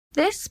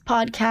This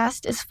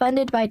podcast is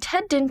funded by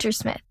Ted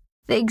Dintersmith,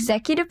 the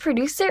executive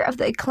producer of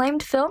the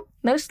acclaimed film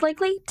Most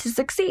Likely to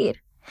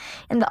Succeed,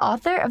 and the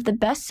author of the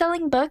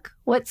best-selling book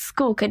What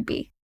School Could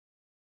Be.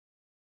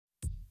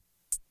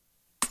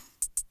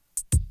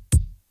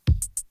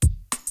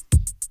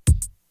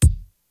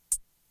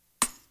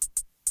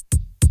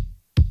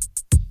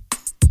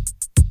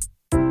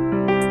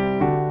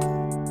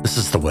 This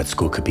is the What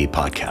School Could Be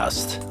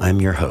podcast.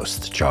 I'm your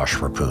host, Josh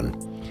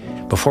Rapoon.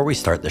 Before we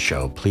start the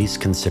show, please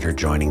consider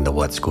joining the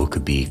What School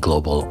Could Be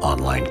global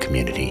online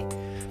community.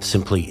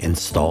 Simply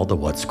install the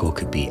What School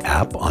Could Be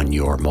app on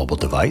your mobile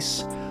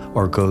device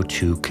or go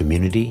to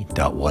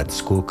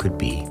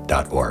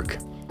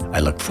community.whatschoolcouldbe.org. I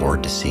look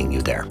forward to seeing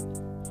you there.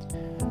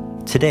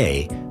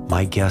 Today,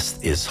 my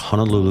guest is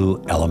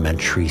Honolulu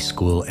Elementary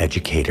School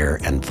educator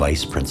and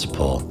Vice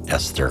Principal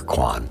Esther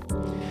Kwon.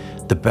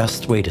 The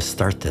best way to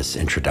start this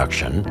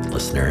introduction,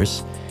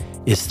 listeners,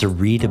 is to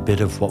read a bit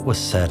of what was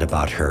said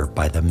about her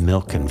by the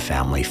Milken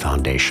Family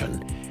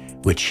Foundation,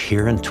 which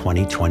here in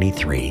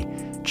 2023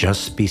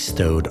 just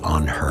bestowed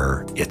on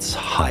her its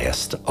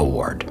highest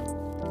award.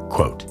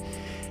 Quote,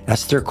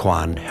 Esther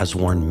Kwon has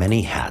worn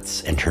many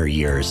hats in her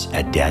years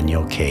at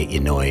Daniel K.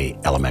 Inouye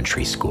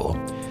Elementary School.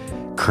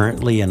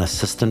 Currently an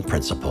assistant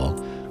principal,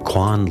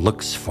 Kwon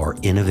looks for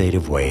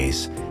innovative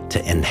ways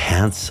to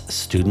enhance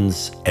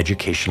students'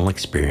 educational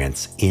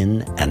experience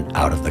in and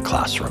out of the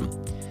classroom.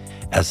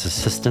 As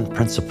assistant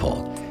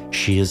principal,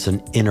 she is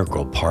an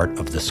integral part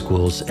of the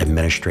school's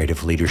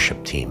administrative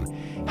leadership team,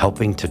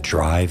 helping to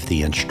drive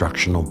the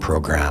instructional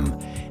program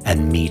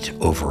and meet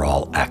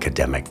overall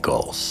academic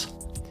goals.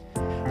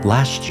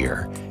 Last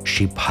year,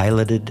 she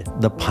piloted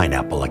the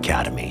Pineapple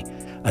Academy,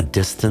 a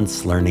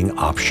distance learning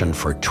option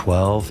for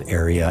 12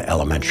 area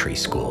elementary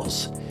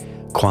schools.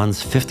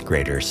 Kwon's fifth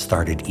graders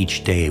started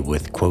each day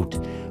with,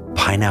 quote,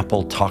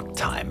 pineapple talk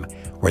time,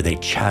 where they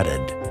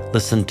chatted,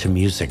 listened to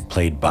music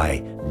played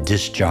by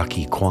disc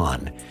jockey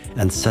Kwon,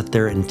 and set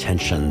their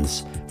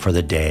intentions for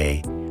the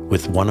day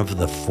with one of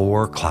the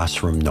 4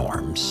 classroom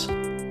norms.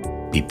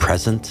 Be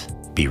present,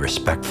 be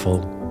respectful,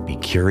 be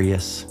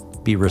curious,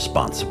 be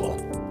responsible.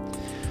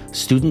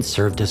 Students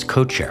served as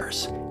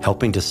co-chairs,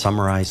 helping to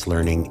summarize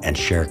learning and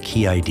share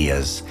key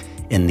ideas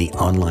in the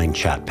online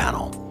chat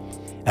panel.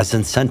 As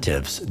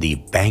incentives, the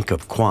Bank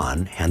of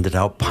Kwon handed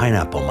out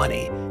pineapple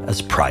money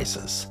as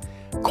prizes.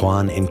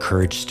 Kwon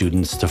encouraged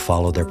students to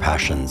follow their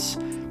passions,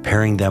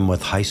 pairing them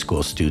with high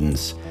school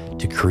students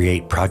to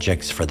create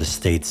projects for the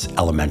state's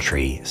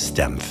elementary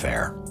STEM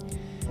fair.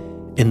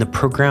 In the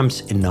program's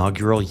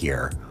inaugural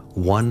year,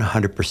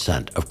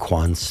 100% of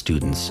Kwon's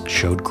students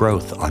showed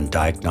growth on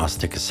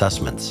diagnostic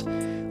assessments,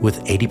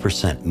 with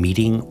 80%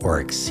 meeting or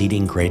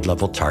exceeding grade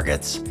level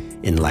targets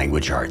in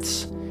language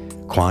arts.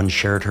 Kwon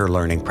shared her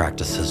learning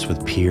practices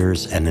with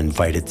peers and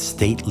invited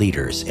state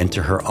leaders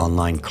into her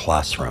online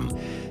classroom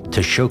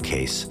to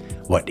showcase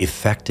what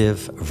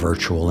effective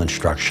virtual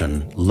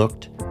instruction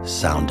looked,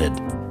 sounded,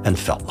 and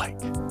felt like,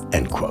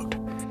 end quote.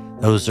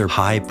 Those are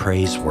high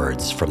praise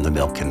words from the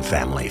Milken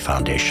Family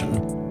Foundation.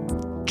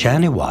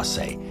 Jan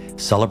Iwase,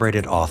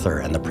 celebrated author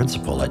and the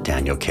principal at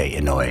Daniel K.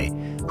 Inouye,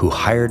 who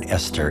hired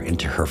Esther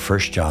into her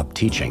first job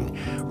teaching,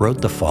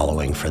 wrote the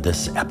following for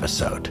this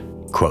episode,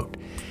 quote,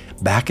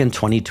 back in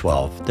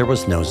 2012, there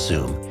was no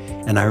Zoom,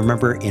 and I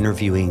remember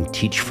interviewing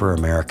Teach for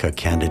America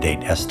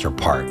candidate Esther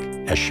Park,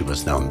 as she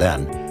was known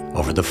then,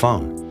 over the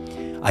phone.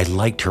 I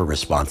liked her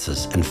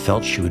responses and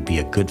felt she would be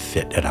a good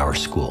fit at our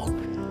school.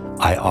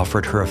 I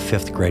offered her a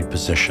 5th grade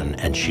position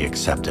and she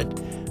accepted,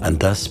 and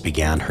thus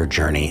began her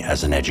journey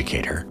as an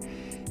educator.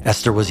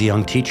 Esther was a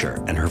young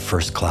teacher, and her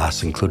first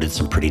class included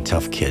some pretty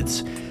tough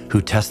kids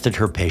who tested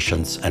her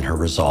patience and her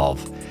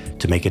resolve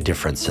to make a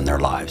difference in their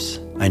lives.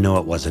 I know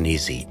it wasn't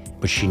easy,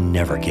 but she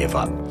never gave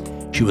up.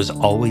 She was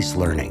always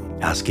learning,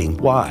 asking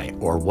why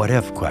or what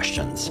if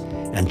questions,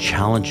 and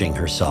challenging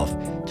herself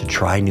to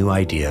try new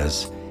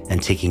ideas and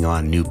taking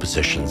on new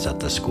positions at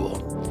the school.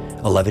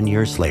 11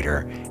 years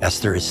later,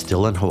 Esther is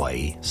still in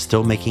Hawaii,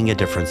 still making a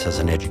difference as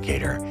an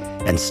educator,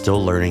 and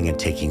still learning and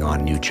taking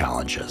on new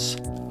challenges.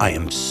 I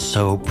am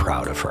so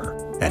proud of her,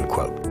 end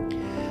quote.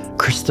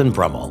 Kristen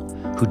Brummel,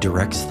 who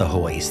directs the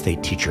Hawaii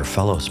State Teacher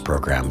Fellows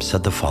Program,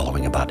 said the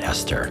following about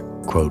Esther,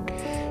 quote,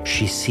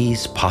 she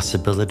sees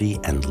possibility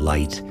and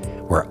light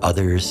where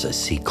others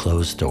see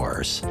closed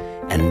doors,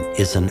 and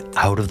is an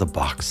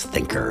out-of-the-box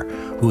thinker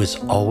who is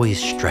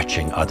always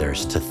stretching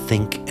others to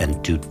think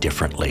and do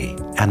differently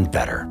and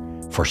better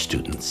for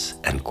students,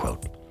 end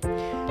quote.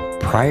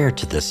 Prior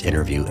to this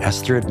interview,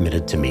 Esther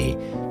admitted to me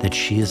that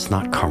she is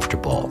not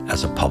comfortable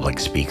as a public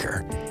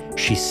speaker.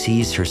 She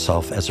sees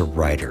herself as a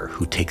writer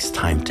who takes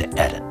time to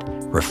edit,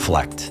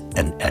 reflect,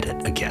 and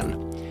edit again.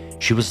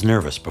 She was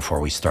nervous before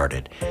we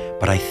started,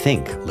 but I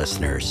think,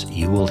 listeners,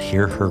 you will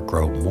hear her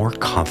grow more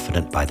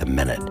confident by the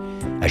minute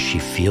as she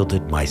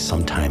fielded my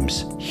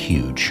sometimes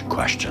huge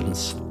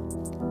questions.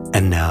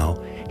 And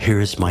now, here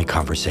is my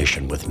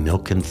conversation with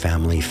Milken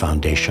Family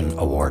Foundation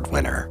Award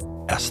winner,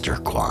 Esther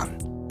Kwon.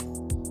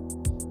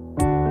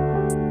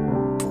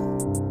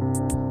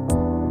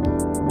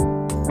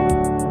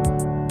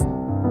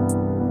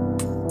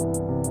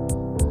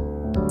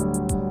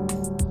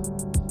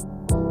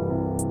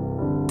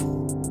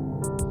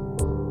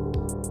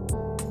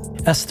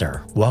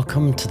 Esther,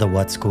 welcome to the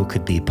What School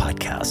Could Be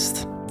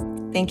podcast.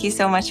 Thank you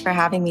so much for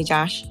having me,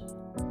 Josh.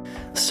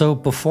 So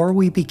before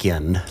we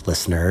begin,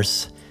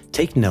 listeners,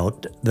 take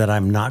note that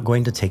I'm not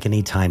going to take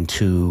any time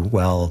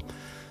to,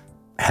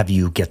 have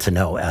you get to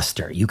know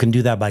Esther. You can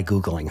do that by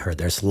Googling her.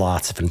 There's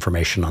lots of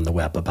information on the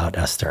web about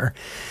Esther.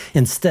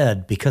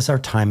 Instead, because our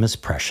time is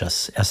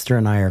precious, Esther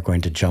and I are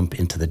going to jump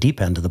into the deep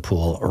end of the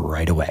pool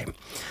right away.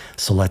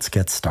 So let's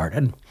get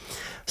started.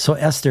 So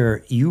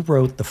Esther, you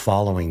wrote the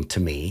following to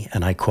me,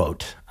 and I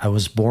quote, "I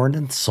was born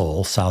in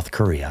Seoul, South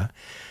Korea,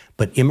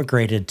 but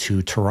immigrated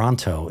to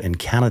Toronto in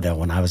Canada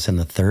when I was in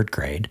the 3rd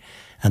grade,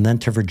 and then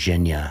to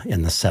Virginia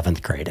in the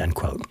 7th grade," end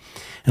quote.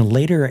 And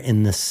later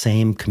in the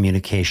same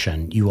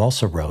communication, you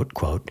also wrote,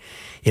 quote,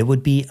 "It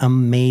would be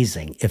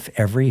amazing if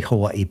every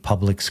Hawaii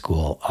public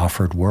school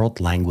offered world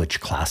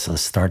language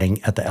classes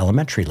starting at the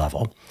elementary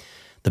level.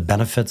 The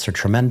benefits are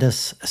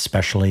tremendous,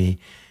 especially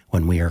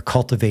when we are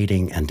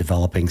cultivating and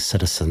developing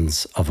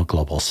citizens of a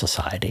global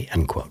society,"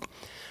 end quote.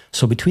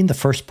 So between the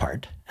first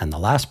part and the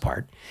last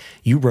part,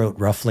 you wrote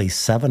roughly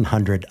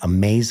 700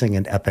 amazing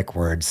and epic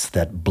words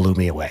that blew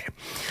me away.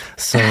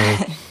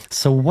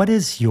 So what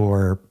is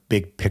your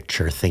big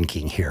picture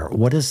thinking here?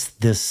 What is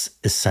this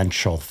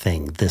essential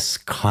thing, this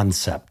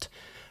concept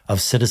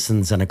of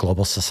citizens in a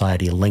global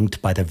society linked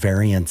by the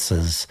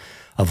variances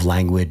of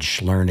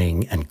language,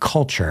 learning, and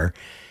culture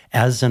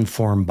as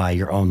informed by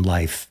your own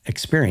life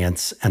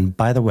experience? And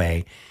by the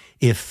way,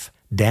 if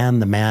Dan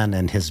the man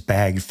and his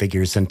bag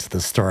figures into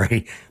the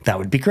story, that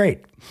would be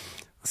great.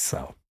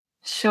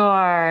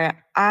 Sure.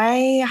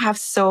 I have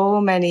so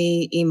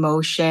many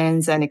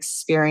emotions and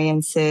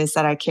experiences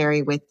that I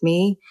carry with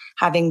me,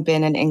 having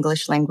been an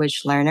English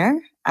language learner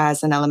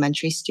as an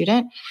elementary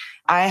student.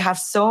 I have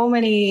so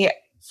many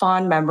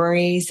fond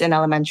memories in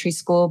elementary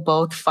school,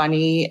 both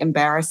funny,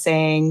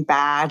 embarrassing,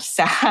 bad,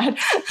 sad,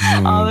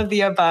 all of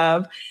the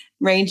above,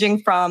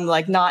 ranging from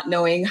like not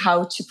knowing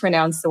how to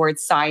pronounce the word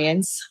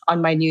science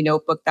on my new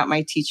notebook that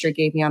my teacher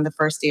gave me on the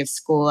first day of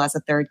school as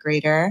a 3rd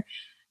grader,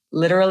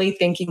 literally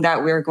thinking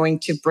that we were going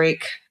to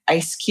break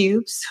ice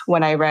cubes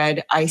when I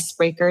read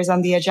icebreakers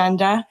on the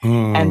agenda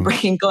and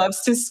bringing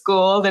gloves to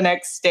school the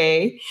next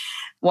day.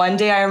 One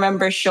day I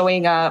remember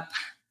showing up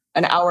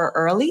an hour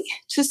early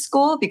to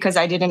school because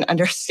I didn't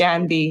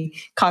understand the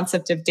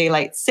concept of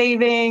daylight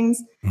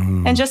savings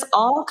and just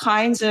all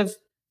kinds of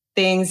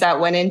things that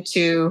went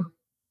into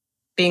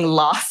being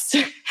lost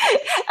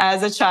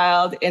as a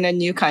child in a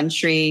new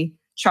country,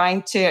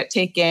 trying to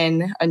take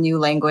in a new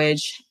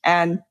language.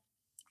 And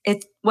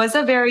it was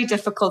a very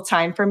difficult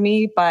time for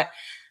me, but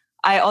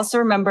I also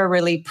remember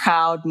really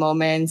proud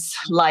moments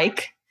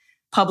like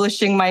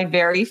publishing my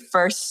very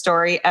first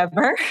story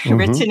ever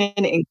written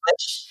in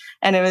English.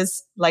 And it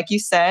was, like you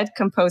said,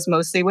 composed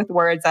mostly with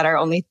words that are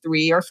only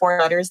 3 or 4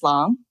 letters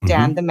long,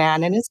 Dan the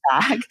man and his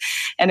bag.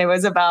 And it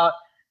was about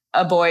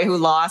a boy who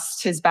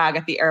lost his bag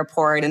at the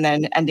airport and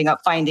then ending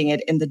up finding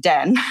it in the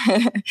den.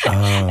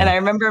 And I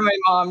remember my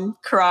mom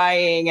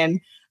crying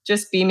and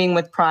just beaming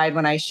with pride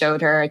when I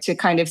showed her to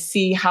kind of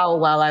see how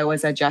well I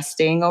was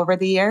adjusting over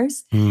the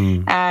years.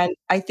 And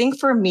I think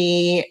for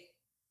me,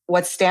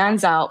 what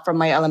stands out from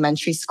my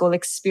elementary school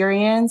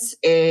experience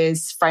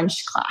is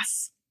French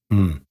class.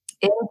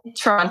 In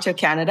Toronto,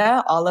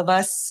 Canada, all of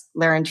us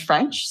learned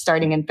French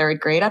starting in 3rd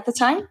grade at the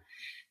time.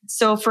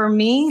 So for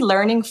me,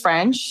 learning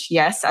French,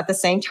 yes, at the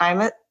same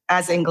time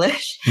as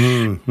English,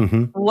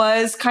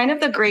 was kind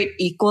of the great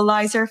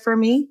equalizer for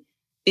me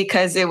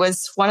because it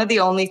was one of the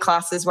only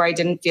classes where I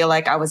didn't feel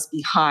like I was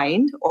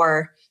behind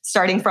or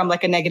starting from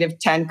like a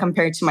 -10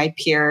 compared to my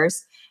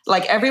peers.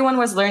 Like everyone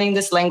was learning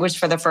this language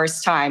for the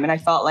first time. And I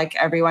felt like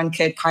everyone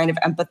could kind of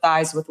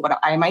empathize with what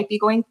I might be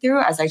going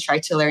through as I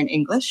tried to learn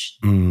English.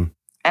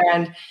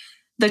 And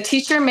the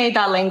teacher made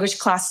that language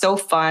class so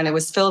fun. It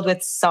was filled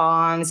with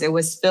songs. It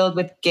was filled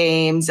with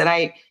games. And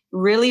I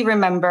really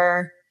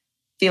remember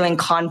feeling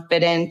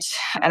confident.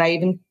 And I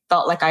even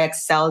felt like I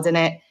excelled in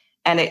it.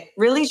 And it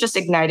really just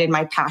ignited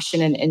my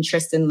passion and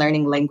interest in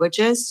learning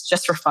languages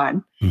just for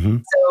fun.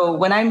 So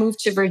when I moved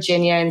to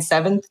Virginia in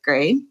 7th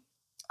grade,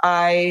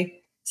 I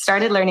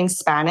started learning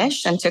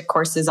Spanish and took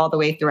courses all the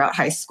way throughout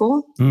high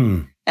school.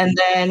 And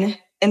then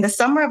in the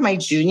summer of my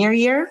junior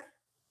year,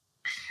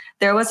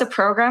 there was a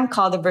program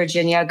called the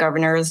Virginia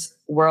Governor's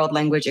World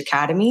Language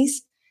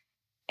Academies.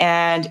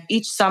 And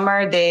each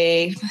summer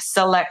they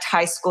select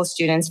high school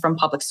students from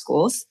public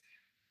schools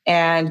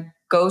and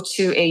go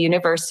to a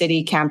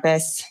university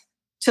campus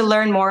to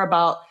learn more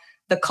about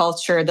the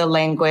culture, the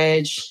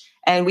language.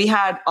 And we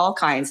had all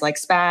kinds like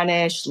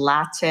Spanish,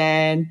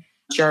 Latin,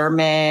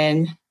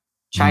 German,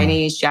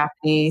 Chinese,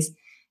 Japanese.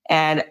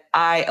 And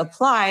I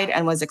applied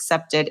and was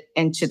accepted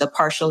into the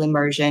partial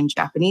immersion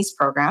Japanese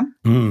program.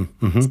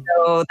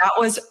 So that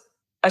was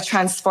a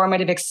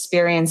transformative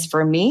experience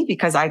for me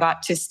because I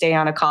got to stay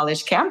on a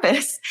college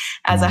campus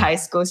as a high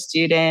school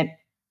student,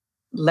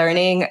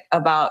 learning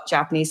about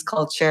Japanese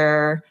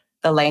culture,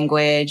 the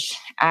language,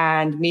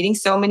 and meeting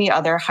so many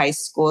other high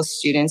school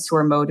students who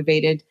were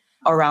motivated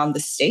around the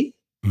state.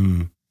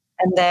 And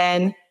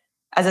then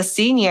as a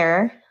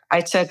senior,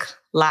 I took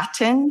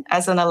Latin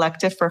as an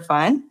elective for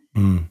fun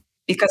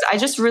because I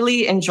just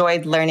really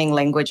enjoyed learning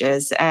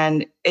languages,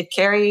 and it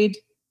carried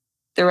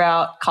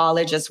throughout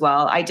college as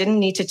well. I didn't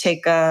need to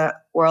take a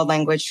world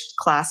language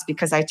class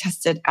because I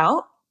tested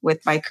out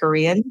with my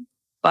Korean,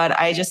 but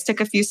I just took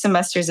a few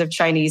semesters of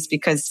Chinese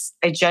because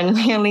I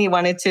genuinely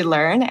wanted to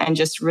learn and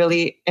just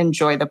really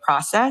enjoy the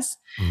process.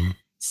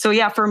 So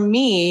yeah, for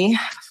me,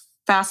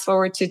 fast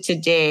forward to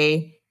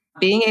today,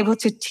 being able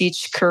to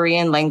teach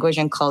Korean language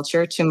and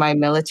culture to my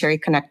military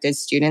connected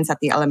students at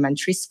the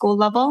elementary school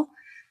level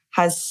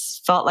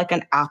has felt like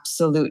an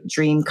absolute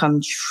dream come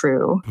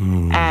true.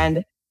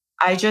 And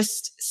I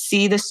just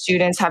see the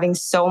students having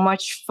so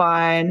much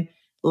fun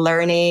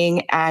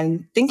learning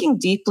and thinking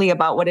deeply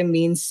about what it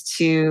means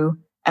to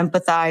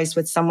empathize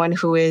with someone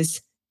who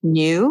is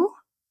new,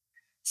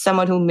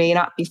 someone who may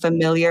not be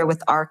familiar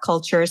with our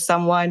culture,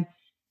 someone,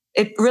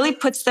 it really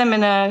puts them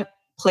in a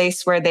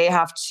place where they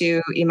have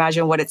to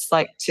imagine what it's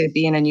like to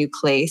be in a new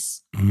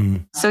place.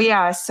 So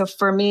yeah, so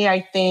for me,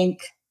 I think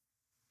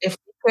if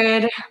we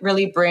could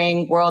really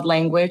bring world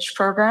language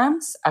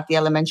programs at the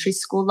elementary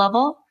school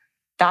level,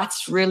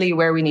 that's really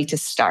where we need to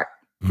start.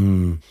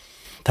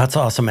 That's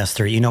awesome,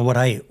 Esther. You know, what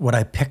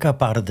I pick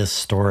up out of this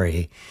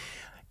story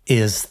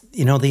is,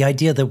 you know, the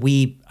idea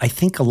that I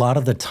think a lot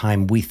of the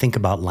time we think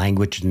about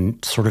language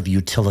in sort of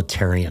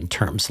utilitarian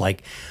terms,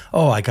 like,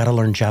 oh, I got to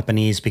learn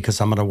Japanese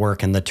because I'm going to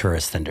work in the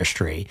tourist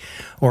industry,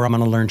 or I'm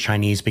going to learn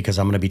Chinese because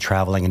I'm going to be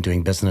traveling and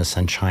doing business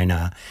in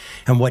China.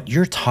 And what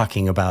you're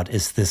talking about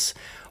is this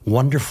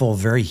wonderful,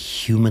 very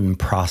human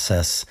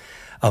process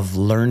of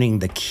learning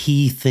the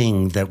key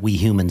thing that we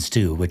humans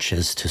do, which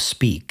is to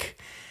speak.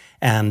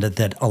 And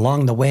that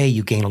along the way,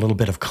 you gain a little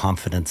bit of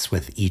confidence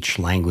with each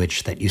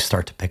language that you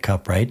start to pick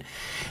up, right?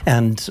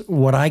 And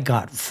what I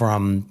got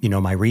from, you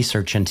know, my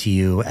research into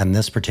you and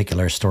this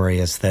particular story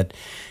is that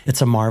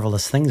it's a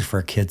marvelous thing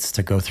for kids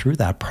to go through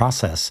that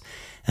process.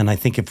 And I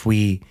think if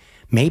we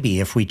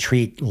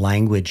treat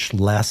language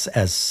less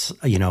as,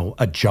 you know,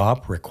 a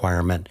job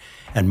requirement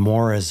and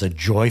more as a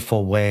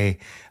joyful way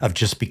of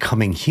just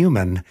becoming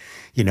human,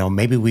 you know,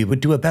 maybe we would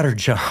do a better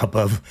job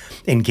of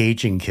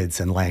engaging kids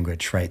in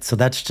language, right? So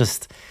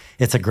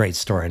it's a great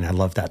story, and I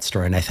love that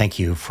story, and I thank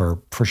you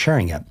for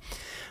sharing it.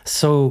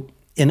 So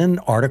in an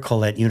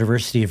article at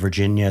University of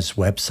Virginia's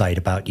website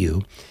about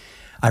you,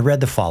 I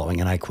read the following,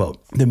 and I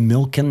quote, "The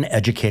Milken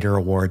Educator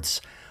Awards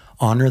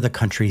honor the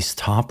country's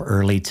top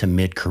early to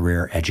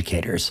mid-career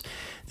educators.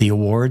 The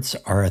awards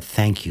are a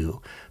thank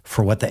you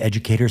for what the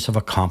educators have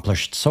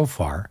accomplished so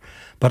far,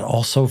 but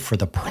also for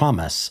the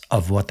promise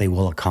of what they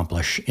will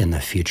accomplish in the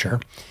future."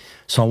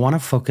 So I want to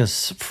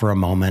focus for a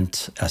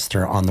moment,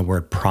 Esther, on the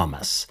word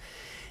promise.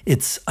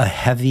 It's a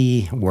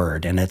heavy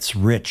word, and it's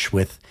rich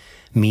with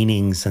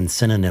meanings and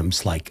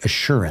synonyms like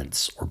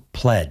assurance or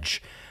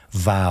pledge,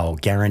 vow,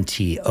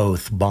 guarantee,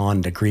 oath,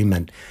 bond,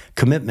 agreement,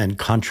 commitment,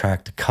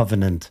 contract,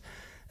 covenant,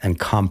 and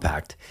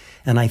compact.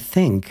 And I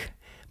think,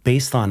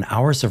 based on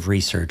hours of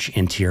research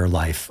into your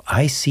life,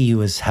 I see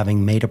you as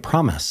having made a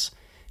promise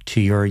to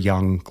your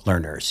young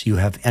learners. You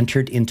have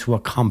entered into a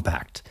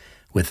compact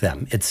with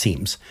them, it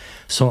seems.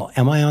 So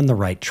am I on the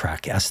right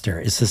track,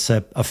 Esther? Is this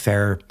a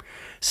fair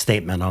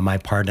statement on my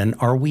part? And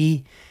are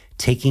we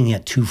taking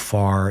it too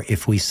far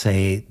if we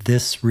say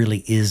this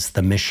really is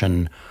the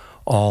mission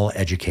all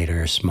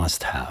educators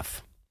must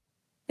have?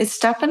 It's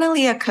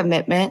definitely a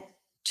commitment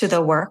to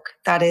the work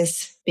that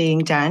is being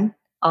done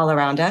all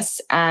around us.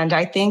 And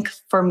I think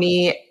for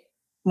me,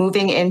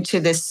 moving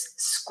into this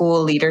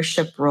school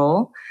leadership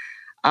role,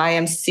 I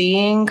am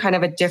seeing kind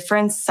of a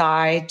different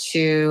side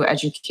to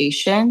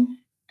education.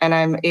 And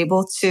I'm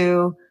able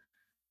to,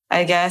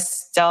 I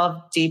guess,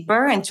 delve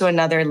deeper into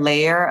another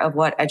layer of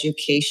what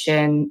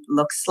education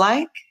looks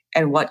like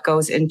and what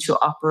goes into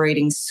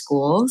operating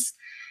schools.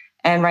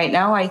 And right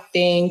now, I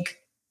think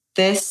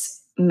this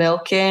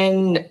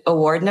Milken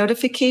award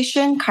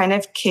notification kind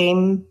of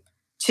came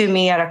to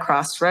me at a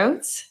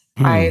crossroads.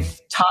 I've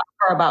taught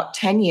for about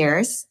 10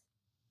 years.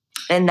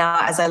 And now,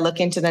 as I look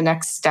into the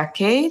next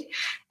decade,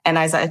 and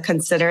as I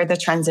consider the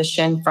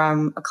transition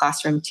from a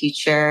classroom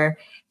teacher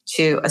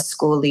to a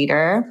school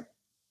leader,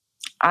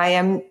 I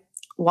am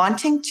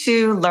wanting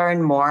to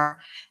learn more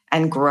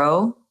and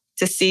grow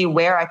to see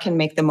where I can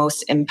make the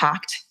most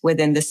impact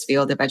within this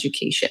field of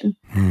education.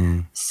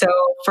 So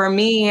for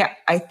me,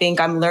 I think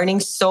I'm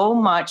learning so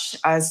much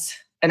as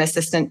an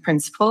assistant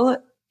principal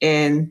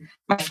in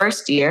my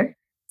first year.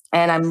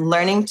 And I'm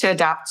learning to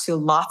adapt to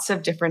lots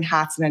of different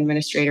hats and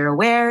administrator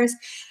wears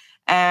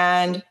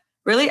and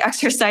really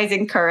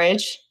exercising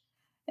courage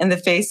in the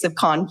face of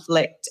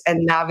conflict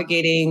and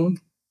navigating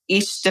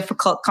each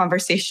difficult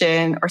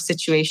conversation or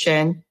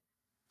situation,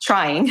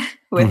 trying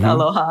with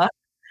aloha,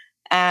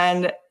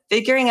 and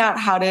figuring out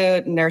how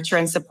to nurture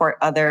and support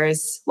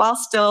others while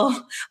still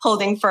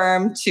holding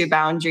firm to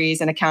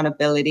boundaries and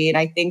accountability. And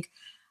I think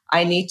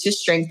I need to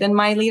strengthen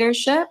my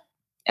leadership,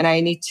 and I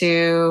need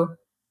to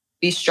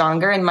be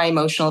stronger in my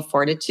emotional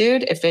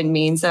fortitude if it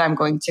means that I'm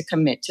going to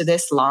commit to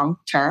this long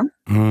term.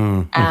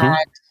 And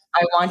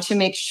I want to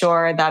make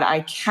sure that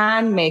I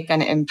can make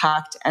an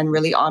impact and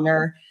really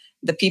honor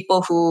the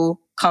people who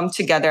come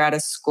together at a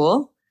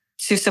school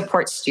to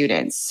support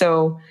students.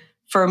 So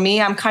for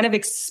me, I'm kind of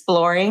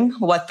exploring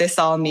what this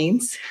all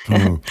means.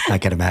 I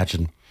can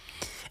imagine.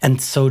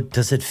 And so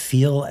does it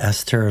feel,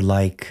 Esther,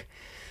 like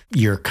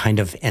you're kind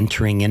of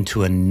entering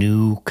into a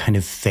new kind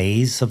of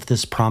phase of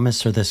this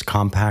promise or this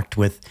compact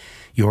with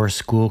your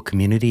school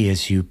community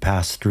as you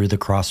pass through the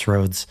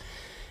crossroads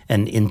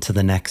and into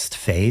the next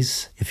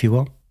phase, if you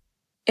will?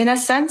 In a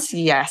sense,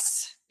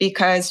 yes,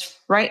 because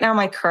right now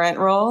my current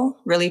role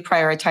really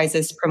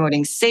prioritizes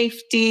promoting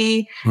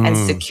safety and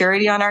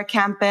security on our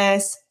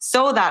campus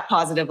so that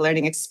positive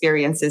learning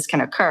experiences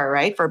can occur,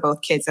 right, for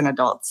both kids and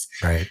adults.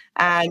 Right.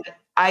 And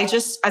I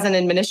just, as an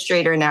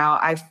administrator now,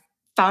 I've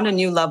found a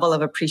new level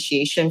of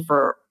appreciation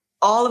for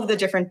all of the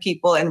different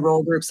people and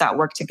role groups that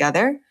work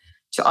together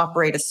to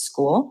operate a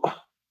school,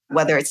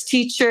 whether it's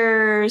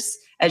teachers,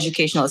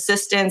 educational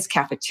assistants,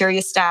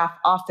 cafeteria staff,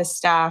 office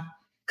staff,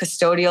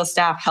 custodial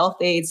staff, health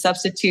aides,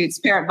 substitutes,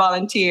 parent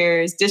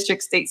volunteers,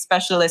 district state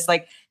specialists.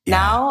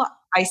 Now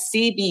I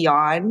see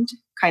beyond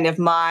kind of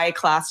my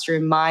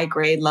classroom, my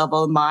grade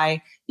level,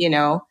 my,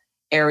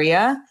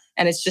 area.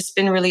 And it's just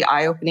been really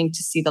eye-opening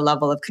to see the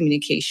level of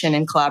communication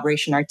and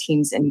collaboration our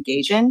teams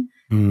engage in.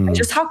 And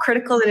just how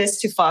critical it is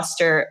to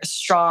foster a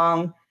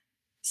strong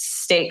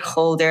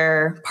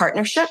stakeholder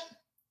partnership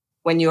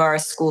when you are a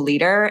school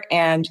leader.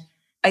 And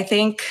I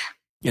think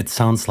it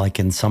sounds like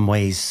in some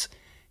ways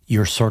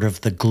you're sort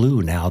of the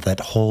glue now that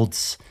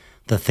holds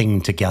the thing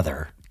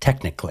together,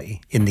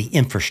 technically, in the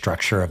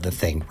infrastructure of the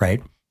thing,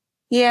 right?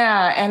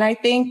 Yeah. And I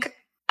think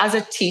as a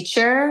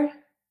teacher,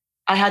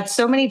 I had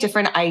so many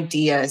different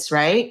ideas,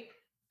 right?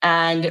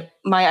 And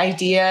my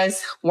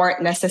ideas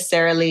weren't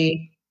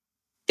necessarily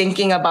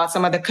thinking about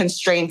some of the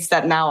constraints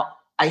that now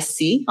I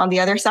see on the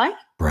other side.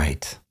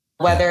 Right.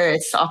 Whether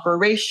it's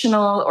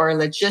operational or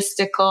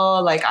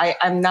logistical,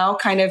 I'm now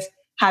kind of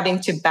having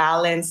to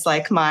balance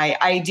my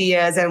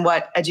ideas and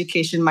what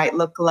education might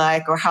look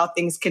like or how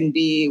things can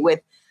be with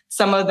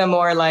some of the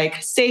more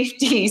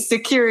safety,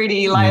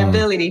 security,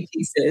 liability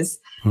pieces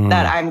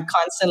that I'm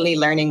constantly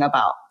learning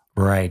about.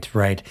 Right.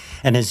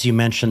 And as you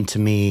mentioned to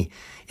me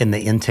in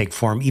the intake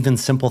form, even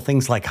simple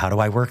things like, how do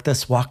I work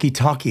this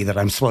walkie-talkie that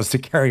I'm supposed to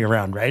carry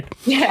around, right?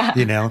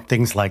 Yeah.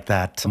 Things like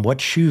that.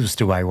 What shoes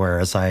do I wear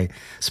as I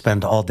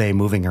spend all day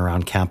moving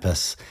around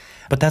campus?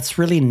 But that's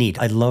really neat.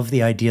 I love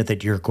the idea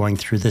that you're going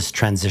through this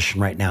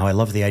transition right now. I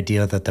love the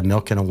idea that the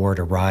Milken Award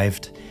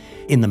arrived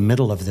in the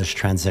middle of this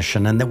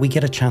transition and that we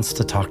get a chance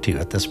to talk to you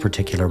at this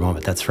particular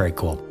moment. That's very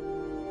cool.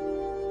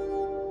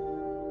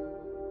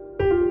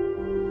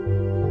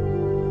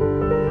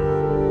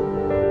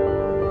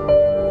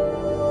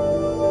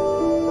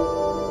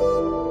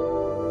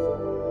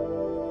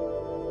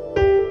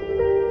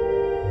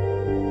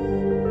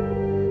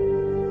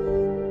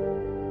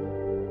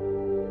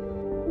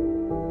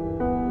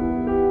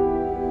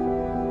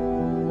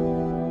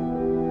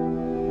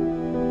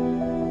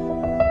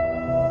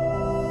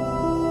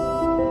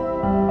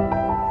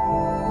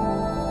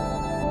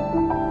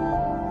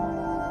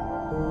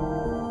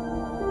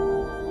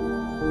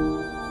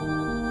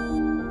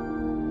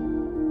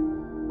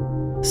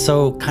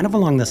 So kind of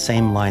along the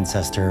same lines,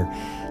 Esther,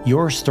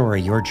 your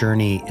story, your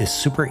journey is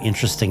super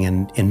interesting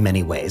in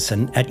many ways.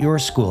 And at your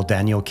school,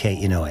 Daniel K.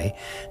 Inouye,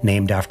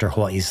 named after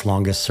Hawaii's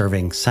longest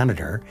serving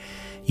senator,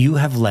 you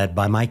have led,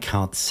 by my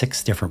count,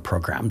 6 different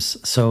programs.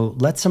 So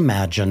let's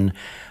imagine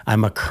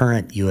I'm a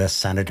current U.S.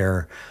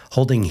 senator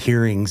holding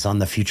hearings on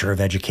the future of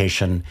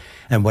education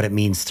and what it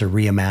means to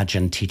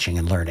reimagine teaching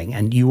and learning.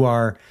 And you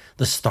are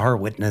the star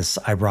witness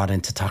I brought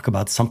in to talk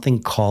about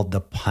something called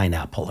the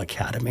Pineapple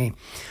Academy.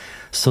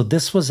 So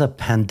this was a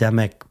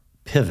pandemic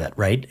pivot,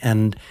 right?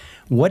 And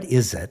what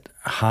is it?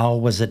 How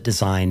was it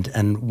designed?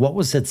 And what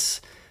was its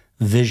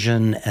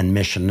vision and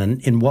mission?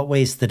 And in what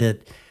ways did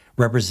it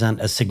represent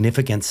a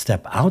significant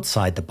step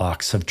outside the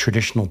box of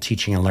traditional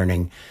teaching and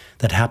learning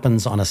that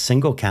happens on a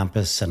single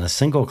campus in a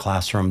single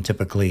classroom,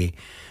 typically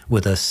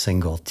with a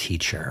single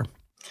teacher?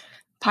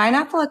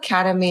 Pineapple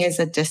Academy is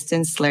a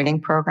distance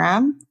learning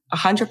program,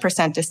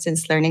 100%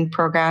 distance learning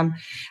program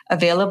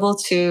available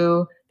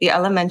to the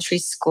elementary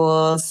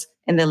schools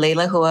in the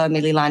Leilehua,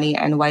 Mililani,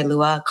 and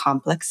Wailua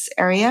complex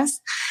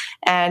areas.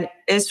 And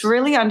it's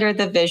really under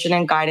the vision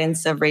and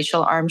guidance of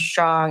Rachel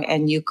Armstrong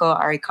and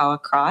Yuko Arikawa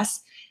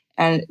Cross.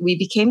 And we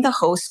became the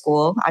host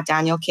school at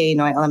Daniel K.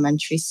 Inouye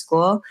Elementary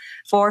School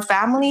for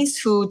families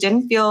who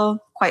didn't feel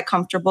quite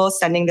comfortable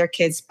sending their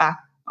kids back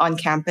on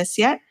campus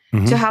yet,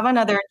 to have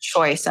another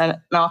choice, an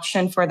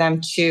option for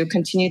them to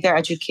continue their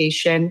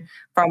education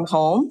from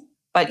home,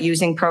 but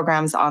using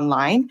programs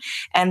online.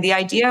 And the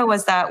idea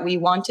was that we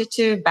wanted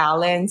to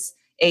balance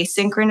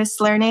asynchronous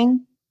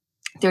learning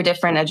through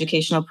different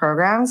educational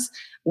programs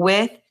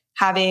with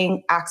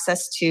having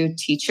access to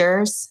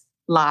teachers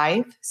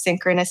live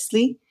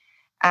synchronously,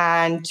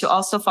 and to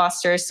also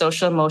foster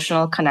social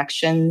emotional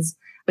connections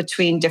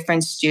between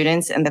different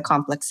students in the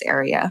complex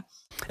area.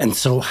 And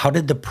so how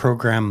did the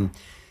program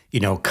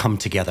come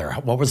together?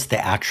 What was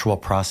the actual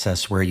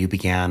process where you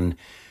began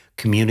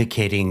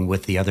communicating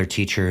with the other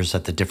teachers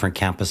at the different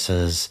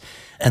campuses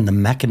and the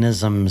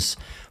mechanisms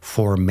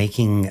for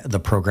making the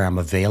program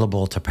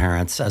available to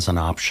parents as an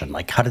option?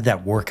 Like, how did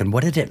that work and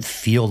what did it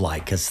feel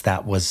like as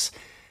that was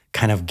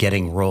kind of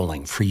getting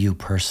rolling for you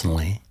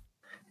personally?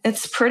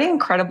 It's pretty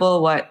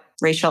incredible what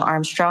Rachel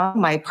Armstrong,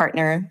 my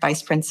partner,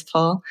 vice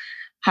principal,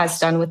 has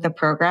done with the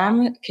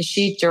program because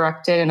she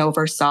directed and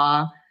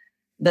oversaw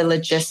the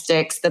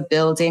logistics, the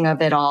building of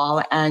it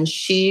all. And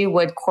she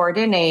would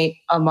coordinate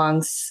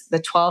amongst the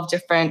 12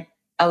 different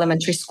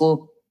elementary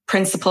school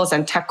principals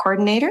and tech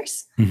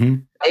coordinators. Mm-hmm.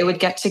 They would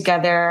get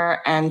together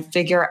and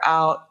figure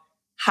out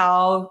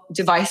how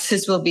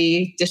devices will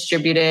be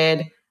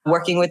distributed,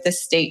 working with the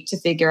state to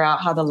figure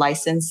out how the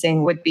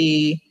licensing would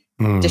be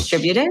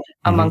distributed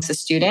amongst the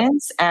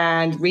students,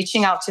 and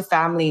reaching out to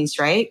families,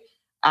 right,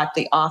 at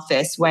the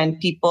office when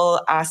people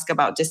ask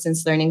about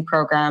distance learning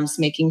programs,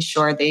 making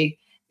sure they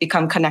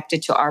become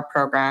connected to our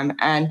program.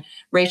 And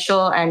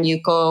Rachel and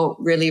Yuko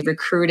really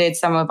recruited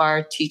some of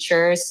our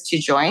teachers to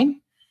join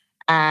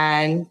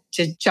and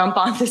to jump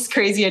on this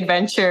crazy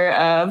adventure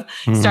of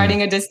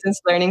starting a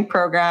distance learning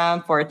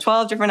program for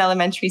 12 different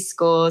elementary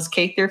schools,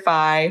 K through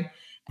 5.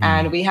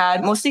 And we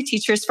had mostly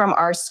teachers from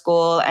our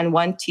school and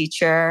one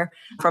teacher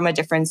from a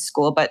different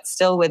school, but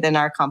still within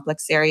our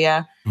complex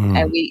area.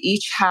 And we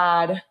each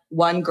had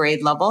one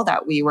grade level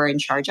that we were in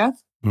charge of.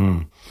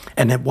 And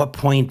at what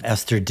point,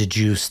 Esther, did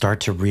you start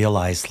to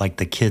realize like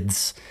the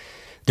kids,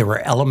 there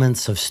were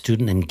elements of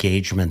student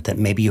engagement that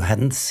maybe you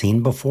hadn't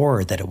seen before,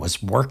 or that it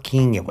was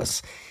working, it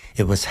was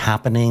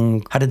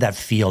happening? How did that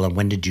feel and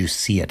when did you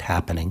see it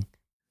happening?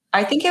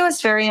 I think it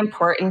was very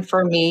important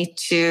for me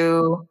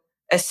to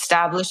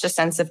establish a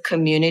sense of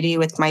community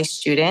with my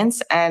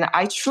students. And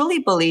I truly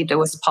believed it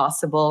was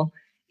possible,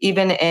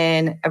 even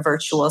in a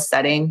virtual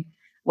setting,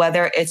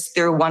 whether it's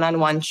through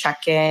one-on-one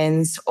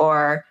check-ins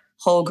or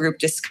whole group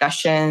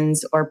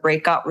discussions or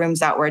breakout rooms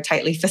that were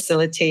tightly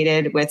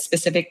facilitated with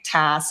specific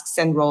tasks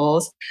and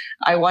roles.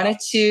 I wanted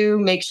to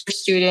make sure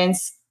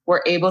students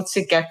were able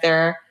to get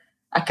their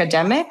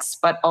academics,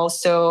 but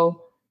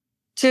also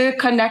to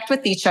connect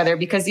with each other,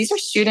 because these are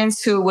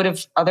students who would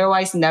have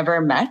otherwise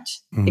never met.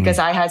 Because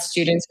I had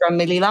students from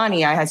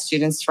Mililani, I had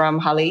students from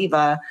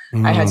Haleiwa,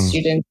 I had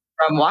students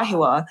from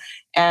Wahiwa.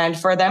 And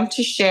for them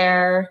to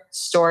share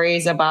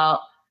stories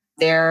about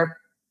their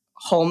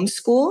home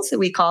schools,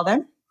 we call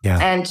them,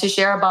 and to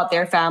share about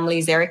their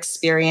families, their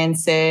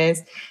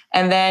experiences.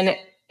 And then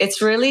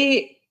it's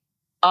really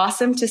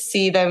awesome to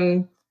see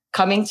them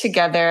coming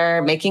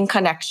together, making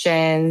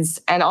connections.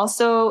 And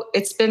also,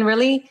 it's been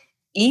really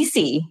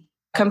easy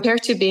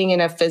compared to being in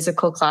a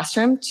physical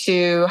classroom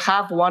to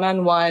have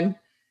one-on-one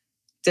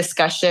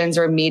discussions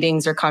or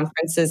meetings or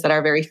conferences that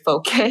are very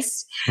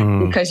focused,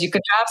 because you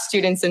could have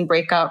students in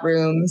breakout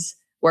rooms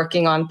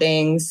working on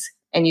things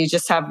and you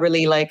just have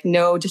really like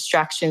no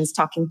distractions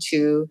talking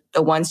to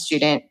the one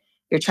student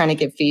you're trying to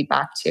give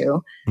feedback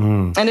to.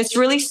 And it's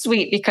really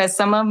sweet because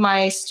some of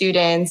my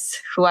students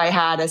who I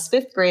had as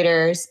fifth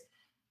graders,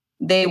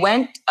 they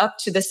went up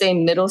to the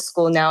same middle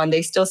school now and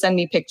they still send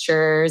me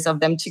pictures of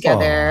them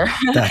together,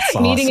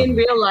 meeting in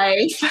real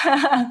life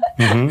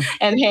and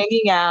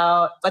hanging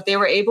out. But they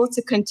were able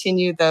to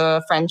continue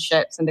the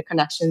friendships and the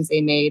connections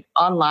they made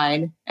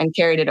online and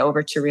carried it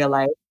over to real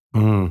life.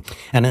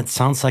 And it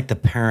sounds like the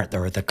parent,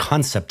 or the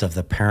concept of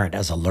the parent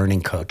as a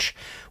learning coach,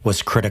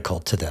 was critical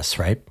to this,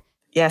 right?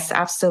 Yes,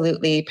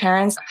 absolutely.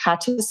 Parents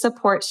had to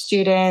support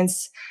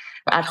students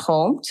at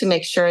home to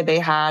make sure they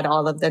had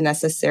all of the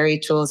necessary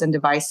tools and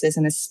devices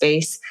in a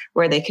space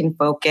where they can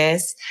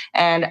focus.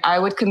 And I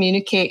would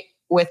communicate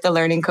with the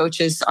learning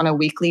coaches on a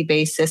weekly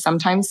basis,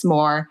 sometimes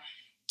more,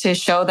 to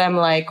show them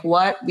like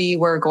what we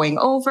were going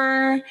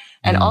over.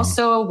 And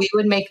also we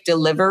would make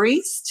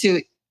deliveries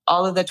to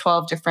all of the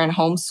 12 different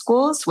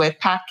homeschools with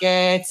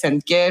packets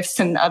and gifts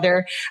and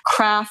other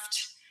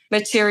craft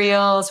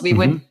materials. We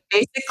would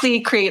basically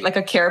create like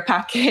a care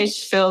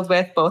package filled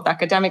with both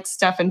academic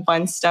stuff and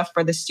fun stuff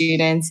for the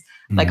students,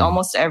 like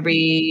almost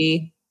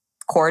every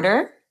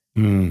quarter,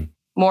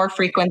 more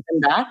frequent than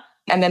that.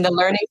 And then the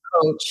learning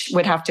coach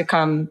would have to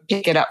come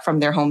pick it up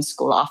from their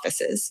homeschool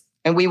offices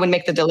and we would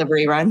make the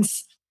delivery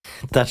runs.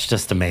 That's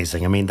just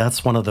amazing. I mean,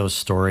 that's one of those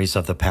stories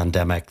of the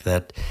pandemic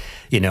that,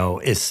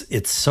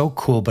 it's so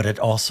cool, but it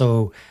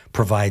also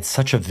provides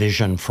such a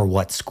vision for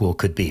what school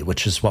could be,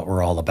 which is what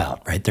we're all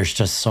about, right? There's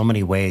just so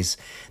many ways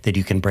that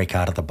you can break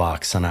out of the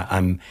box. And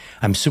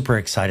I'm super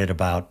excited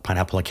about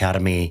Pineapple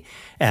Academy,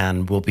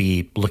 and we'll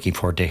be looking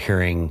forward to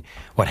hearing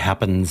what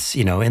happens,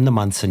 in the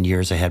months and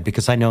years ahead,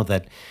 because I know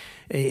that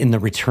in the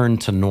return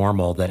to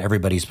normal that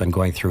everybody's been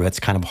going through, it's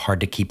kind of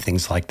hard to keep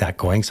things like that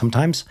going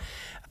sometimes.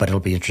 But it'll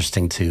be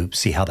interesting to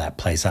see how that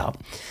plays out.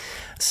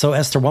 So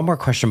Esther, one more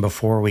question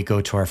before we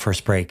go to our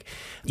first break.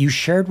 You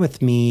shared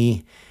with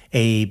me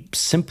a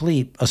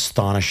simply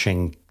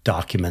astonishing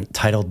document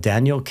titled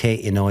Daniel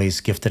K. Inouye's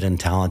Gifted and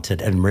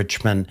Talented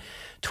Enrichment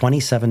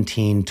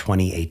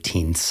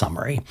 2017-2018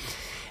 Summary.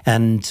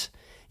 And,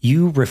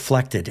 You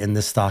reflected in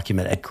this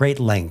document at great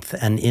length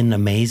and in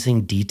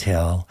amazing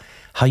detail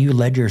how you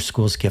led your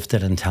school's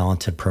gifted and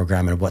talented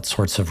program and what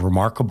sorts of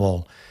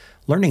remarkable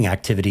learning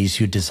activities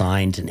you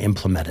designed and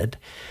implemented.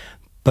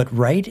 But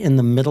right in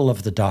the middle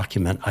of the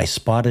document, I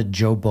spotted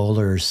Joe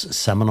Bowler's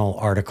seminal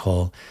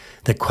article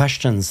that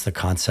questions the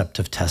concept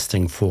of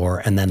testing for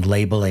and then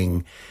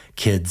labeling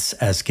kids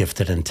as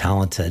gifted and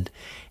talented.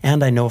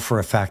 And I know for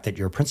a fact that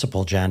your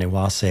principal, Jan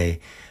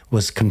Iwase,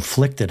 was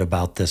conflicted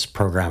about this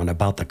program and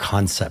about the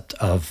concept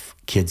of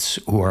kids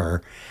who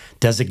are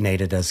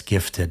designated as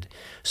gifted.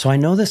 So I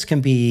know this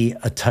can be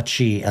a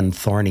touchy and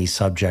thorny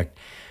subject,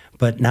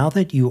 but now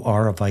that you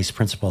are a vice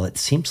principal, it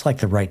seems like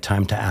the right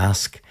time to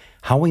ask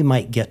how we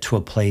might get to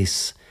a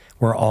place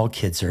where all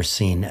kids are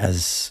seen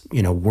as,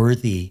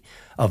 worthy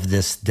of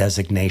this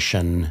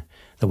designation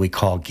that we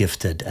call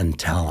gifted and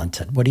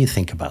talented. What do you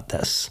think about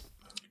this?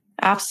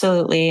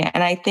 Absolutely.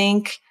 And I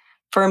think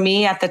for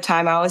me at the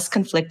time, I was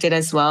conflicted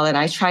as well. And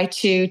I tried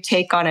to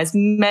take on as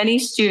many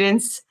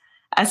students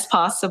as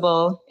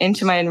possible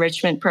into my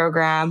enrichment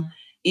program,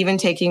 even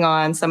taking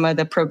on some of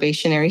the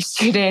probationary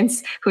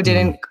students who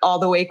didn't all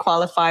the way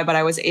qualify, but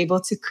I was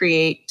able to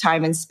create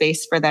time and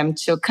space for them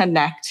to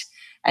connect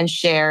and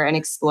share and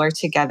explore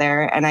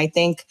together. And I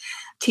think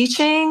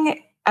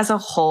teaching as a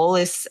whole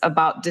is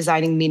about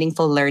designing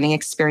meaningful learning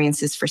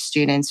experiences for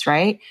students,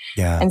 right?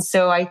 Yeah. And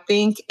so I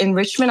think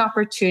enrichment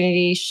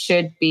opportunities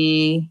should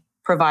be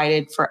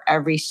provided for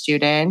every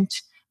student,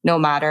 no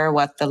matter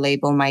what the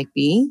label might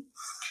be.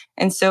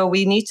 And so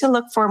we need to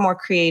look for more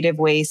creative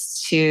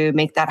ways to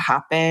make that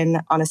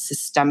happen on a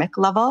systemic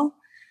level.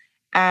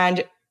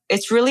 And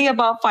it's really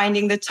about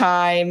finding the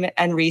time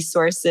and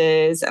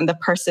resources and the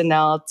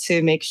personnel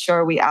to make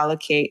sure we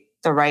allocate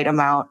the right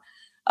amount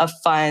of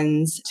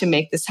funds to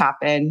make this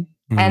happen.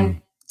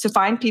 And to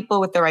find people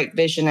with the right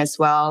vision as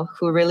well,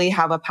 who really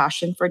have a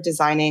passion for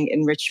designing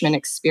enrichment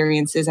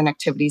experiences and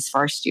activities for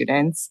our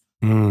students.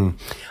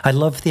 I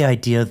love the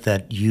idea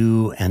that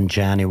you and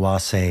Jan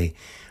Iwase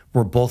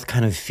were both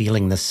kind of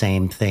feeling the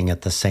same thing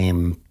at the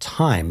same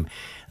time.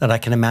 That I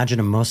can imagine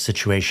in most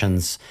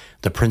situations,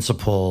 the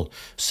principal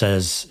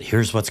says,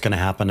 here's what's going to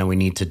happen and we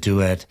need to do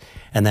it.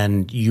 And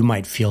then you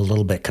might feel a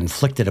little bit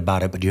conflicted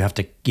about it, but you have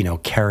to,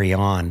 carry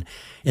on.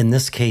 In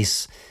this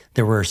case,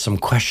 there were some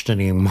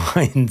questioning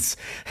minds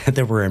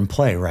that were in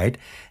play, right?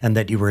 And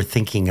that you were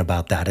thinking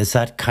about that. Is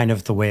that kind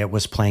of the way it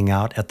was playing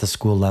out at the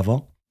school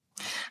level?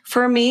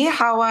 For me,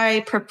 how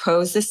I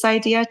proposed this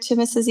idea to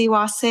Mrs.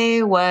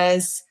 Iwase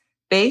was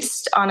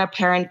based on a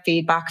parent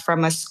feedback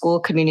from a school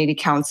community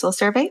council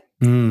survey.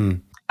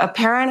 A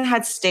parent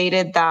had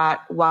stated that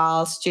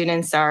while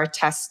students are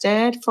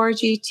tested for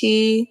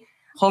GT,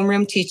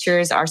 homeroom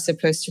teachers are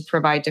supposed to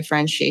provide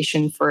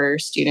differentiation for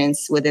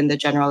students within the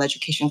general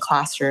education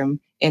classroom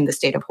in the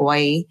state of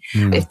Hawaii.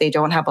 If they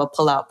don't have a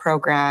pull-out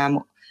program,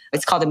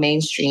 it's called a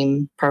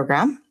mainstream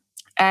program.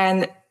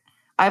 And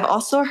I've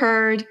also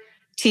heard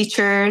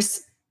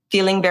teachers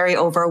feeling very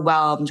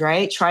overwhelmed,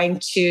 right? Trying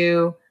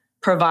to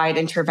provide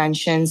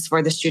interventions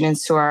for the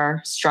students who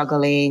are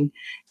struggling,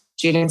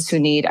 students who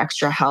need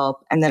extra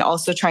help, and then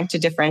also trying to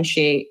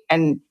differentiate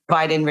and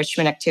provide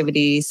enrichment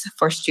activities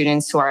for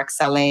students who are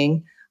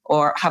excelling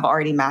or have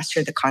already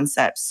mastered the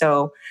concept.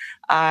 So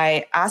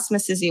I asked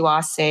Mrs.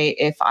 Iwase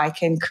if I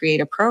can create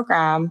a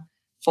program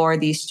for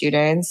these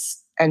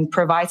students and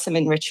provide some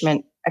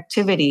enrichment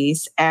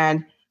activities.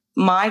 And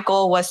my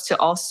goal was to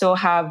also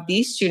have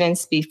these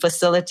students be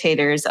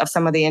facilitators of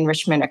some of the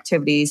enrichment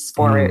activities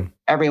for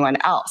everyone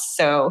else.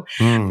 So,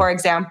 for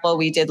example,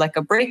 we did like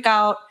a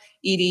breakout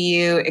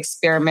EDU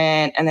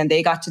experiment, and then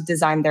they got to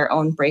design their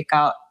own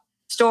breakout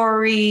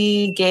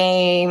story,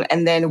 game,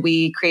 and then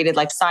we created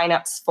like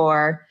signups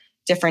for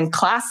different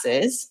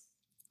classes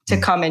to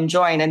come and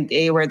join, and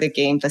they were the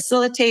game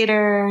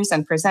facilitators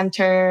and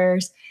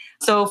presenters.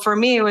 So for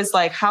me, it was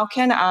like, how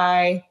can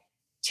I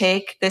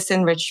take this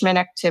enrichment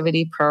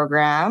activity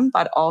program,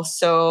 but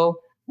also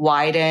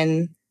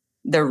widen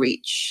the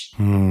reach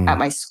at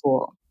my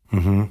school?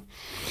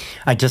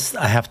 I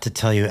have to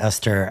tell you,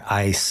 Esther,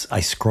 I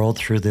scrolled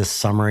through this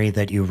summary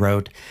that you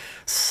wrote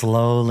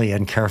slowly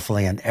and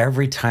carefully. And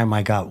every time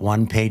I got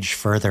one page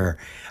further,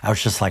 I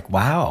was just like,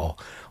 wow,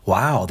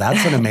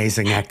 that's an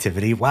amazing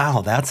activity.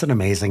 Wow, that's an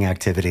amazing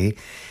activity.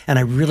 And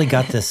I really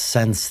got this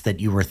sense that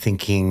you were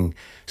thinking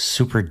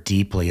super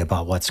deeply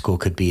about what school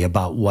could be,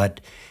 about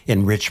what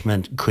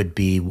enrichment could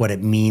be, what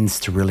it means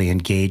to really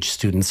engage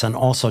students, and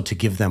also to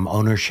give them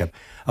ownership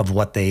of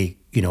what they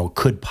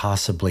could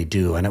possibly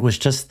do. And it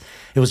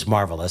was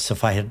marvelous.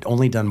 If I had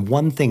only done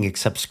one thing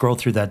except scroll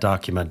through that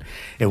document,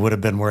 it would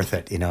have been worth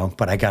it,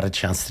 but I got a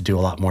chance to do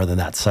a lot more than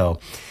that. So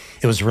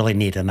it was really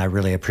neat. And I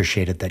really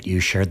appreciated that you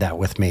shared that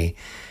with me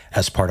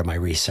as part of my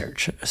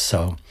research.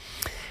 So,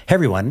 hey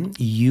everyone,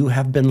 you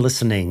have been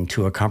listening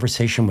to a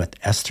conversation with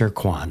Esther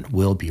Kwon.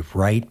 We'll be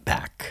right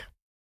back.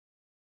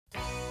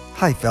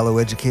 Hi, fellow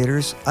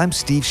educators. I'm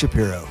Steve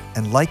Shapiro,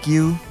 and like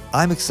you,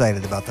 I'm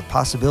excited about the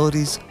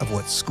possibilities of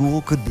what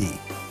school could be.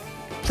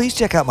 Please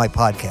check out my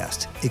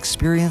podcast,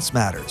 Experience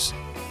Matters.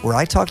 where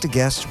I talk to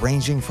guests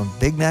ranging from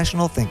big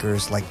national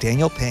thinkers like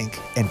Daniel Pink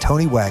and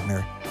Tony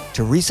Wagner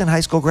to recent high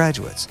school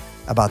graduates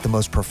about the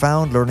most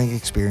profound learning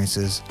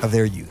experiences of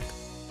their youth.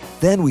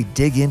 Then we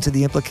dig into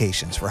the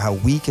implications for how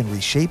we can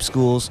reshape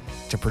schools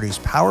to produce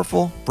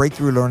powerful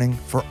breakthrough learning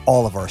for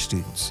all of our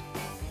students.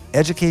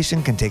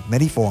 Education can take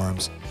many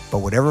forms, but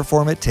whatever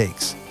form it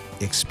takes,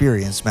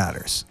 experience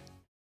matters.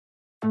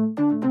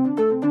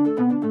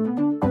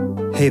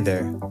 Hey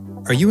there.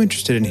 Are you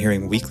interested in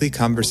hearing weekly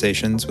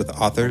conversations with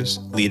authors,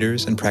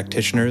 leaders, and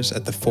practitioners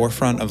at the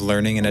forefront of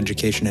learning and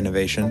education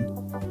innovation?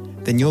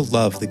 Then you'll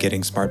love the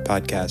Getting Smart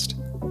podcast.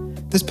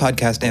 This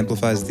podcast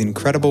amplifies the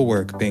incredible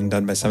work being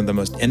done by some of the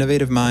most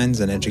innovative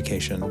minds in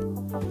education.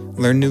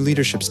 Learn new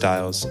leadership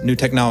styles, new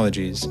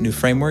technologies, new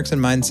frameworks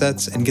and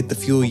mindsets, and get the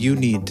fuel you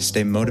need to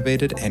stay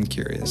motivated and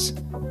curious.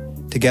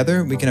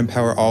 Together, we can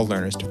empower all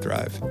learners to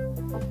thrive.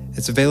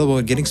 It's available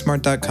at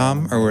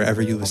gettingsmart.com or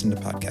wherever you listen to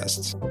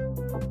podcasts.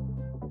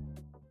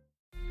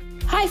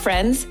 Hi,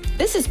 friends.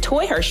 This is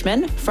Toy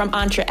Hirschman from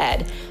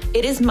EntreEd.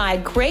 It is my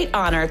great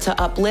honor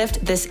to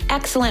uplift this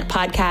excellent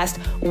podcast,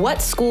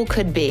 What School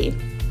Could Be.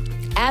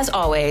 As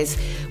always,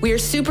 we are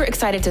super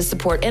excited to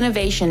support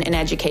innovation in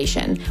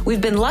education.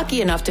 We've been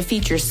lucky enough to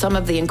feature some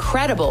of the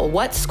incredible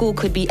What School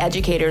Could Be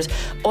educators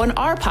on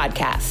our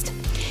podcast.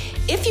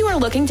 If you are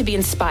looking to be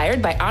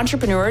inspired by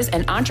entrepreneurs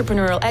and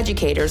entrepreneurial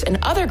educators and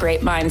other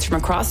great minds from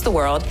across the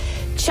world,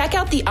 check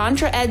out the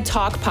EntreEd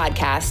Talk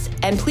podcast,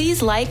 and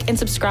please like and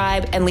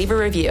subscribe and leave a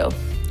review.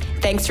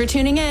 Thanks for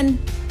tuning in.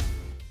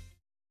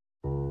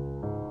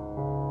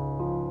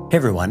 Hey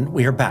everyone,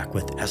 we are back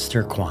with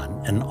Esther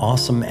Kwon, an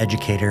awesome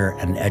educator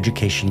and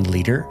education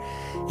leader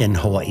in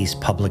Hawaii's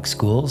public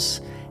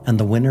schools and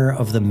the winner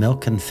of the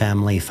Milk and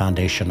Family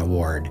Foundation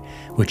Award,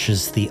 which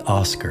is the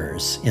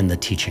Oscars in the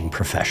teaching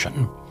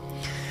profession.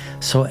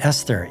 So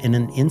Esther, in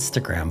an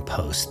Instagram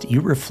post, you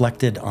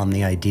reflected on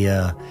the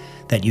idea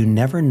that you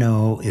never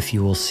know if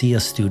you will see a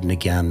student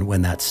again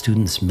when that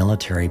student's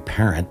military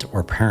parent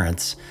or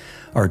parents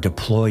are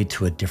deployed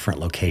to a different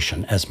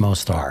location, as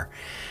most are.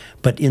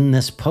 But in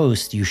this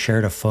post, you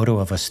shared a photo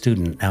of a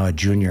student, now a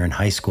junior in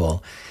high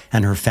school,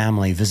 and her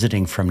family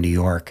visiting from New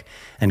York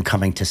and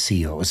coming to see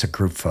you. It was a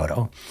group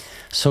photo.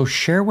 So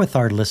share with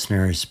our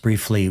listeners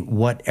briefly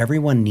what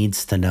everyone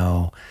needs to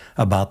know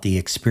about the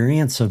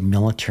experience of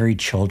military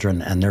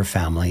children and their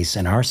families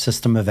in our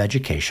system of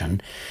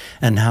education,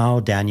 and how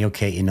Daniel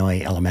K.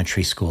 Inouye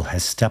Elementary School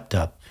has stepped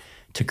up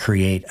to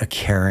create a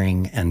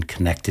caring and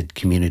connected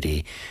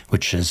community,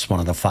 which is one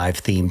of the 5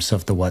 themes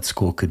of the What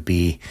School Could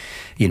Be,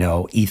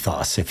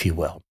 ethos, if you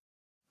will.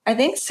 I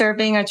think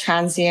serving a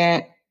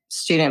transient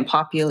student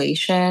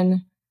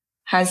population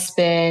has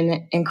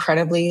been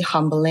incredibly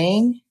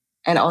humbling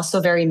and also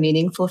very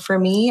meaningful for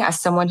me as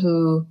someone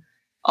who,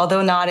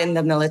 although not in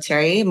the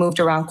military, moved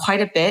around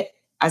quite a bit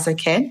as a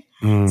kid.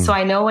 So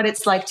I know what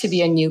it's like to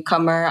be a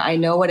newcomer. I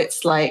know what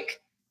it's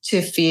like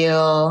to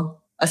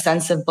feel a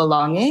sense of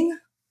belonging.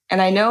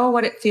 And I know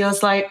what it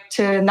feels like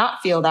to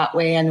not feel that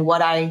way and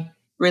what I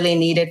really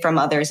needed from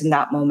others in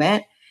that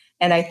moment.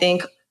 And I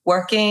think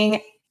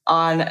working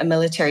on a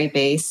military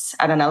base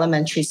at an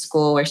elementary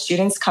school where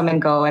students come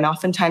and go, and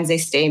oftentimes they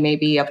stay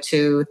maybe up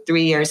to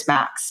 3 years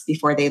max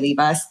before they leave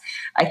us,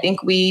 I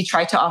think we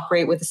try to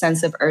operate with a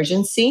sense of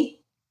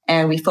urgency,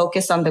 and we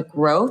focus on the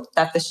growth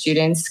that the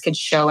students could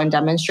show and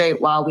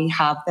demonstrate while we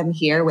have them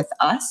here with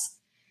us.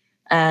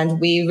 And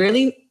we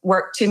really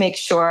work to make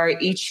sure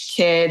each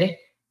kid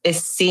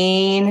is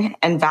seen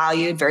and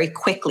valued very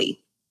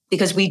quickly,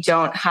 because we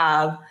don't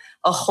have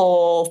a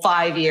whole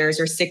 5 years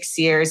or 6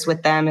 years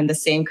with them in the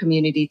same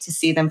community to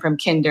see them from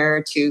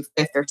kinder to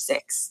 5th or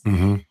 6th.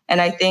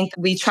 And I think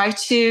we try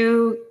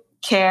to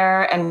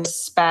care and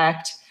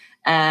respect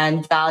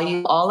and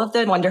value all of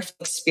the wonderful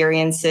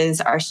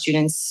experiences our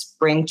students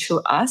bring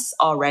to us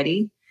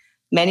already.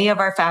 Many of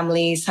our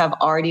families have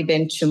already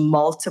been to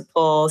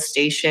multiple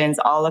stations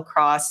all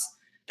across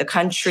the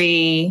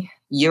country,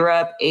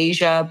 Europe,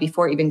 Asia,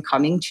 before even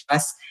coming to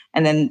us.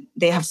 And then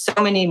they have so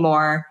many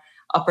more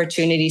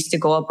opportunities to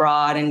go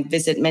abroad and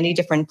visit many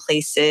different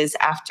places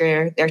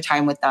after their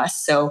time with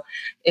us. So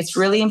it's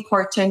really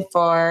important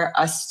for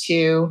us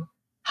to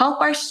help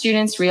our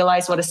students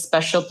realize what a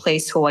special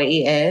place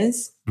Hawaii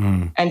is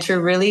and to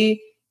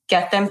really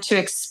get them to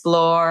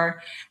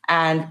explore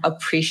and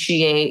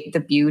appreciate the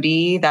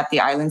beauty that the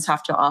islands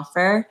have to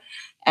offer,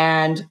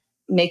 and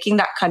making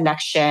that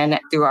connection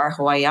through our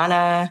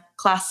Hawaiiana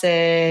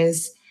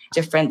classes,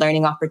 different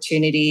learning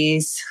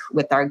opportunities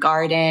with our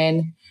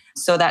garden,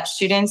 so that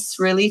students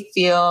really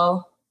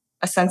feel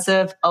a sense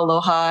of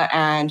aloha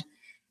and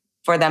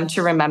for them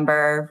to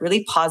remember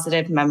really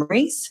positive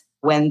memories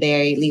when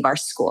they leave our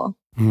school.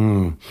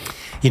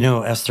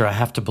 Esther, I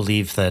have to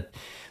believe that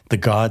the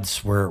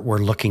gods were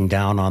looking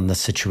down on the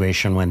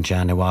situation when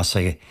Jan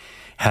Iwase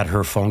had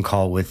her phone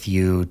call with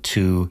you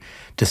to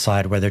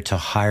decide whether to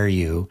hire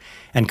you,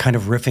 and kind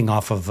of riffing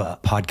off of a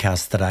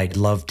podcast that I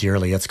love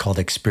dearly. It's called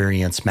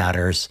Experience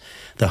Matters.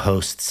 The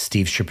host,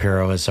 Steve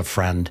Shapiro, is a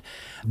friend,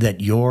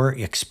 that your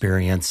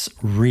experience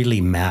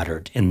really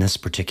mattered in this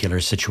particular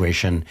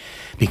situation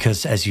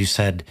because, as you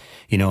said,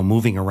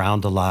 moving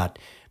around a lot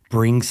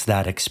brings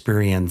that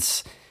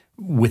experience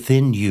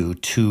within you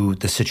to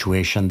the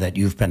situation that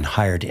you've been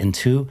hired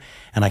into.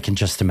 And I can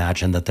just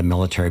imagine that the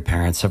military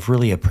parents have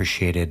really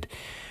appreciated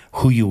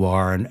who you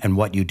are and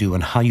what you do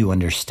and how you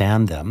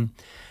understand them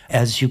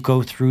as you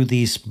go through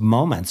these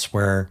moments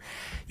where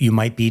you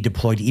might be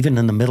deployed even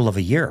in the middle of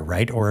a year,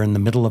 right? Or in the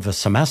middle of a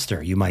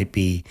semester, you might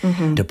be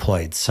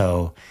deployed.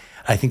 So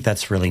I think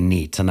that's really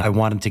neat. And I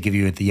wanted to give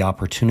you the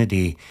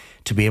opportunity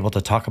to be able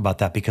to talk about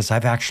that because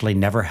I've actually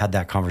never had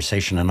that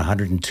conversation. In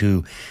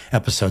 102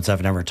 episodes,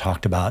 I've never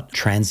talked about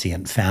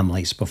transient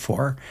families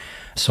before.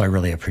 So I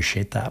really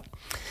appreciate that.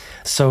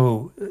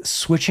 So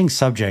switching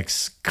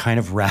subjects kind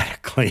of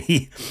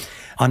radically,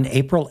 on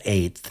April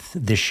 8th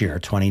this year,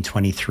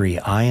 2023,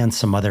 I and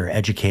some other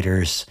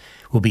educators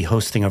will be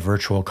hosting a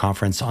virtual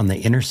conference on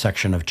the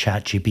intersection of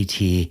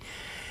ChatGPT,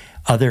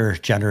 other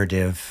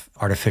generative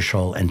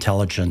artificial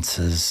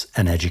intelligences,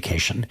 and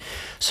education.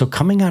 So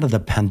coming out of the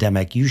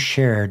pandemic, you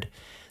shared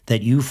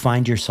that you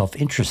find yourself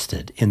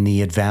interested in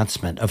the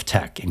advancement of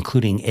tech,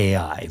 including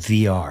AI,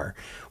 VR,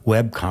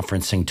 web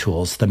conferencing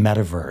tools, the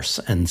metaverse,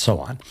 and so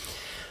on.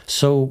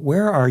 So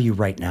where are you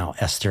right now,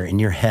 Esther, in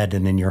your head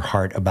and in your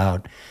heart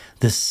about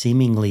this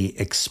seemingly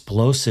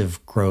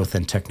explosive growth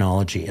in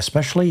technology,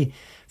 especially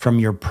from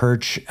your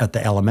perch at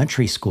the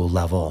elementary school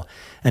level?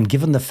 And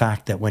given the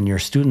fact that when your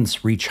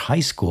students reach high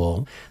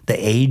school, the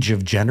age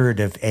of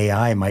generative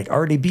AI might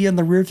already be in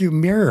the rearview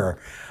mirror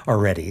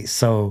already.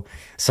 So,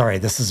 sorry,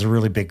 this is a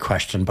really big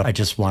question, but I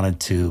just wanted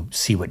to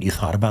see what you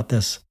thought about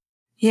this.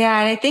 Yeah,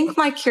 and I think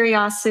my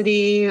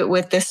curiosity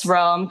with this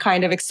realm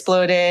kind of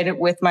exploded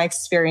with my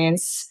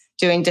experience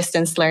doing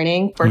distance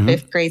learning for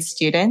fifth grade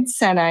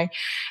students. And I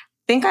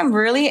think I'm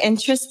really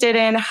interested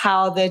in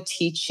how the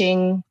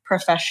teaching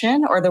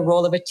profession or the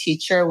role of a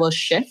teacher will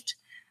shift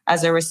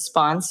as a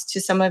response to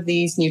some of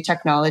these new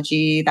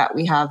technology that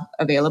we have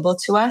available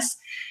to us.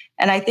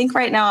 And I think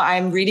right now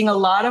I'm reading a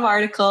lot of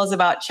articles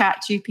about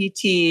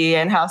ChatGPT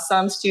and how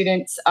some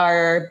students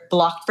are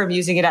blocked from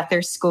using it at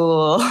their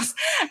schools.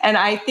 And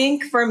I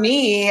think for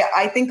me,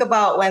 I think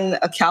about when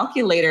a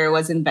calculator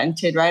was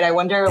invented, right? I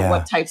wonder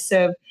what types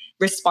of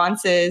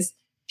responses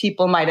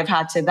people might have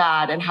had to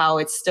that and how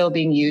it's still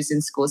being used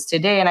in schools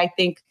today. And I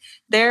think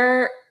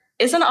there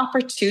is an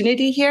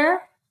opportunity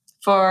here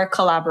for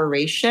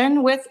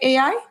collaboration with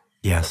AI.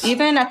 Yes.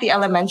 Even at the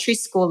elementary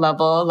school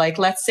level, like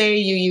let's say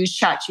you use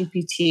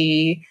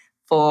ChatGPT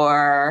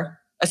for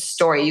a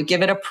story, you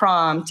give it a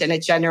prompt and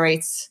it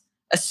generates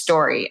a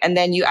story. And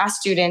then you ask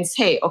students,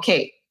 hey,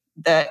 okay,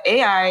 the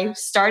AI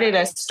started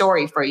a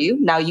story for you.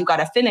 Now you got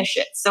to finish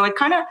it. So it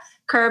kind of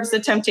curbs the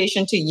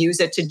temptation to use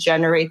it to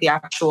generate the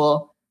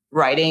actual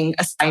writing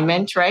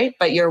assignment, right?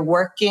 But you're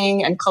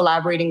working and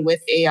collaborating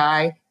with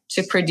AI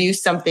to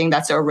produce something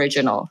that's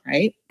original,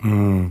 right?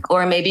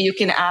 Or maybe you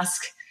can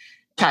ask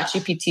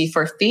ChatGPT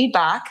for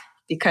feedback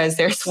because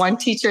there's one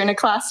teacher in a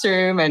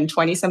classroom and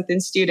 20-something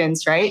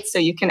students, right? So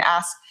you can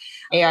ask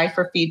AI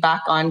for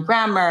feedback on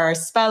grammar,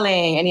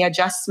 spelling, any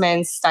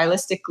adjustments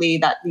stylistically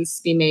that needs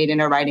to be made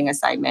in a writing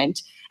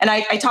assignment. And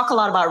I talk a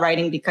lot about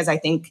writing because I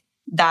think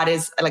that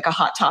is like a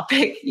hot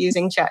topic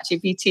using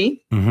ChatGPT.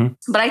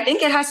 But I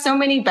think it has so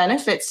many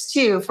benefits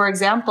too. For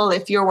example,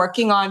 if you're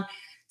working on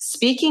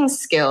speaking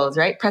skills,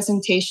 right?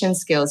 Presentation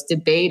skills,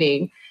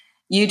 debating,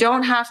 you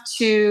don't have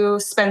to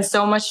spend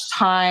so much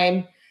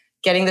time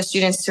getting the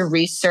students to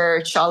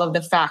research all of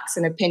the facts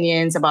and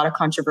opinions about a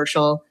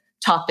controversial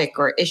topic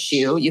or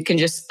issue. You can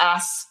just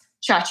ask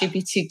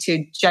ChatGPT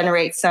to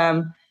generate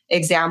some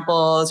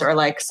examples or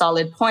like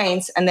solid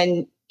points. And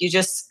then you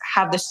just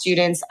have the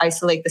students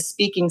isolate the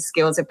speaking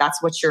skills if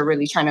that's what you're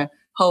really trying to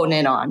hone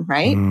in on,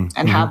 right?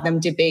 And have them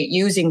debate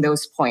using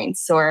those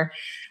points, or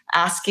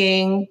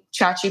asking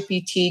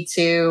ChatGPT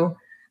to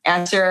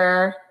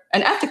answer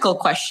an ethical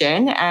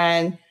question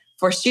and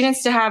for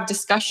students to have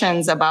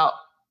discussions about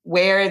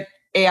where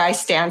AI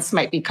stance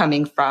might be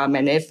coming from.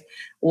 And if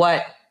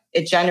what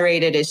it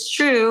generated is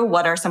true,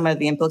 what are some of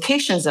the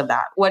implications of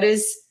that? What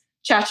is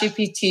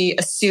ChatGPT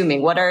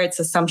assuming? What are its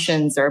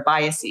assumptions or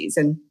biases?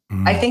 And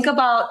I think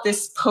about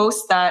this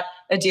post that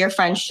a dear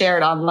friend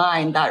shared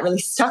online that really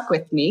stuck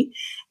with me.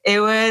 It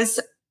was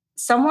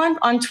someone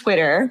on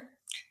Twitter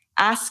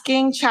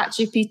asking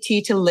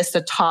ChatGPT to list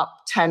the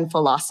top 10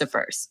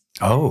 philosophers.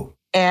 Oh.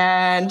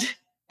 And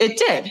it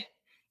did.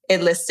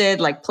 It listed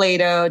like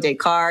Plato,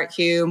 Descartes,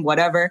 Hume,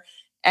 whatever.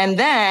 And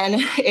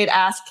then it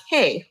asked,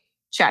 hey,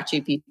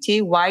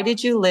 ChatGPT, why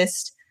did you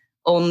list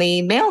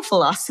only male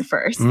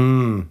philosophers?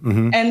 And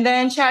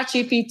then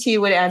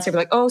ChatGPT would answer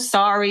like, oh,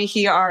 sorry,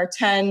 here are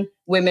 10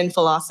 women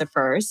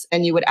philosophers.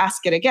 And you would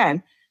ask it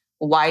again,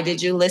 why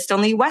did you list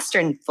only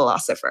Western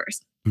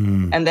philosophers?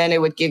 And then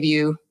it would give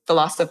you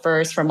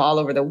philosophers from all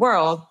over the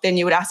world. Then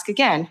you would ask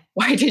again,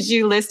 why did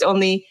you list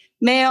only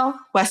male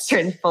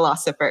Western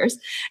philosophers?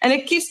 And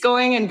it keeps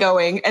going and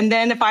going. And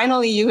then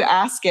finally you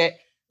ask it,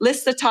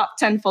 list the top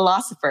 10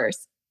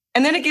 philosophers.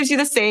 And then it gives you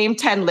the same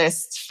 10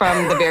 lists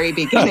from the very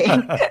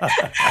beginning.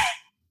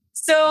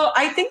 So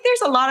I think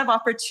there's a lot of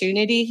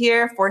opportunity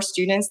here for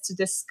students to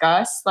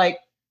discuss, like,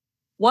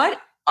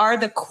 what are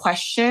the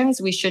questions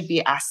we should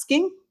be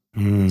asking?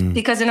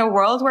 Because in a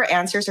world where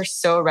answers are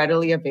so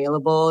readily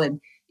available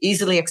and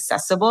easily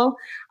accessible,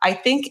 I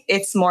think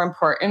it's more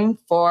important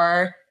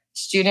for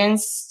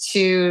students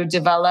to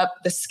develop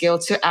the skill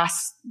to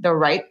ask the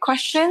right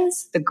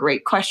questions, the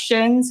great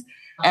questions.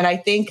 And I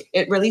think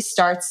it really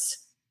starts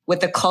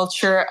with the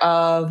culture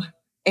of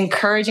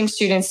encouraging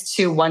students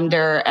to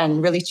wonder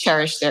and really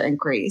cherish their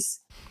inquiries.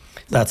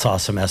 That's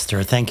awesome,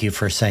 Esther. Thank you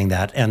for saying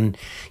that. And,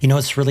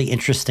 what's really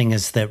interesting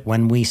is that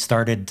when we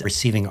started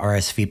receiving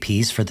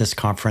RSVPs for this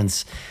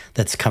conference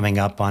that's coming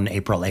up on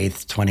April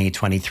 8th,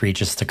 2023,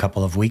 just a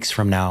couple of weeks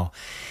from now,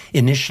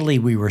 initially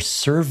we were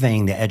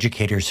surveying the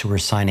educators who were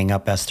signing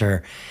up,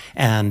 Esther,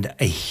 and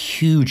a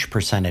huge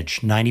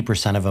percentage,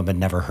 90% of them had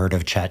never heard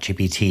of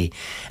ChatGPT.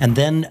 And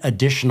then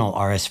additional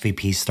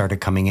RSVPs started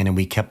coming in and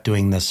we kept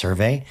doing the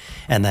survey,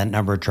 and that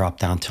number dropped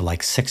down to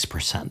like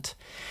 6%.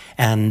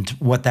 And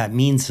what that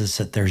means is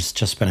that there's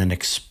just been an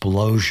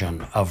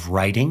explosion of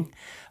writing,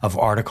 of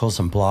articles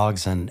and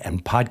blogs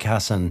and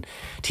podcasts and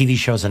TV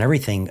shows and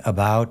everything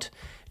about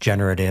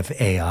generative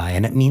AI.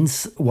 And it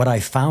means what I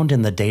found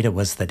in the data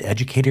was that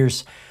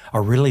educators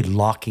are really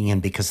locking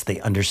in because they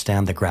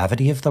understand the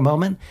gravity of the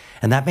moment.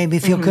 And that made me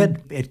feel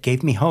good. It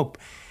gave me hope.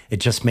 It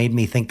just made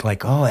me think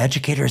like, oh,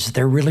 educators,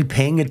 they're really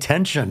paying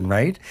attention,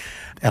 right?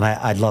 And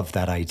I love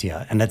that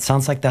idea. And it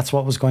sounds like that's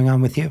what was going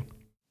on with you.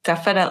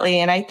 Definitely.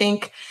 And I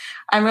think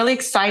I'm really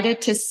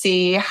excited to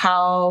see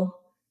how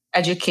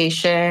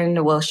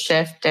education will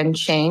shift and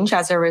change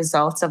as a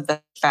result of the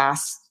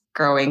fast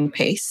growing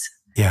pace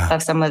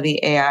of some of the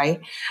AI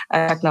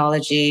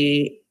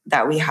technology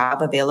that we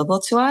have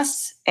available to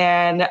us.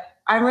 And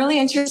I'm really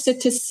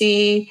interested to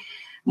see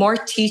more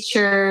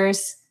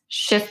teachers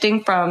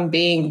shifting from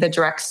being the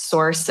direct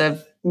source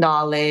of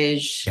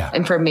knowledge,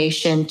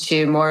 information,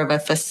 to more of a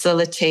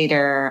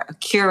facilitator, a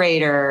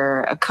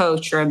curator, a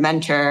coach, or a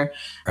mentor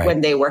when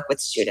they work with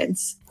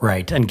students.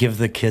 Right. And give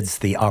the kids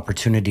the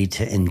opportunity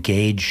to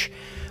engage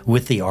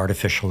with the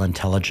artificial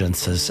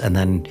intelligences and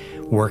then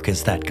work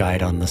as that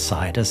guide on the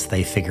side as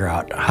they figure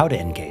out how to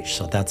engage.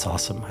 So that's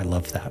awesome. I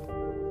love that.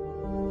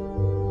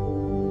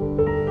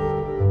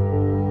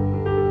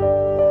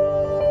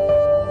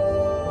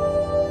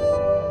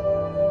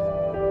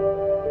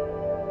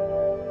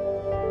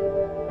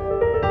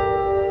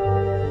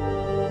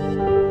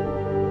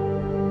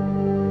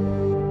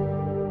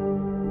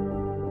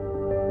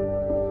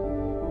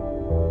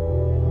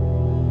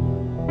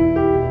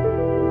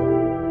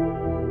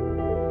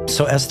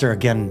 So Esther,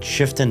 again,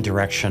 shift in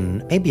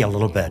direction, maybe a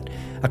little bit.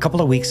 A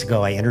couple of weeks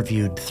ago, I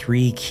interviewed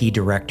 3 key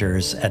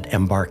directors at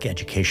Embark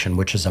Education,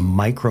 which is a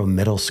micro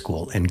middle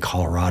school in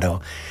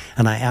Colorado.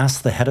 And I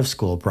asked the head of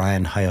school,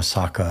 Brian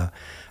Hayosaka,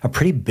 a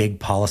pretty big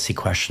policy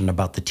question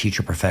about the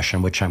teacher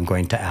profession, which I'm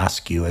going to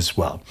ask you as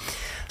well.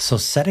 So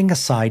setting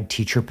aside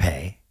teacher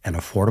pay and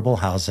affordable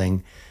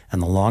housing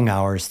and the long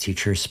hours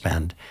teachers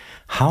spend,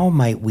 how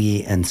might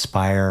we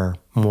inspire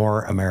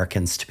more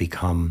Americans to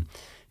become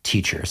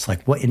teachers?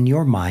 Like, what, in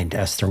your mind,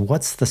 Esther,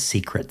 what's the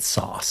secret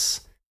sauce?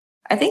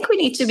 I think we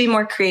need to be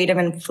more creative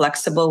and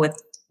flexible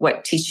with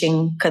what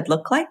teaching could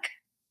look like,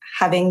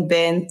 having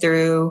been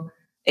through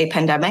a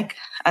pandemic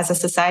as a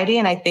society.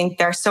 And I think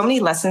there are so many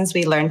lessons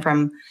we learn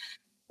from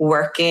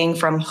working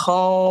from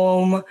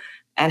home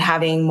and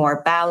having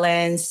more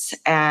balance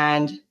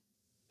and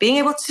being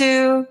able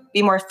to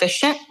be more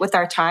efficient with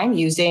our time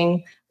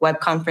using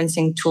web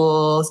conferencing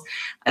tools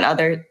and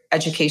other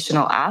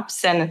educational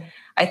apps. And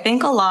I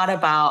think a lot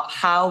about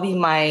how we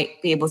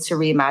might be able to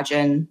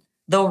reimagine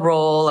the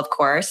role, of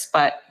course,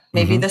 but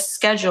maybe the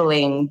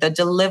scheduling, the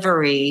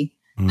delivery,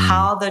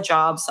 how the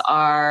jobs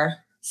are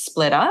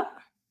split up,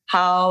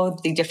 how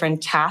the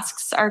different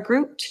tasks are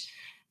grouped.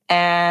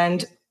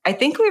 And I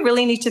think we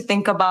really need to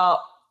think about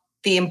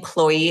the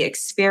employee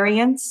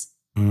experience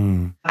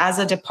as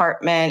a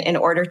department in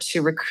order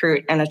to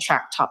recruit and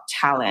attract top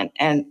talent.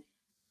 And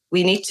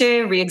we need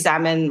to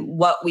re-examine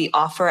what we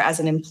offer as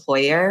an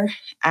employer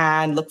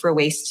and look for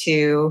ways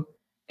to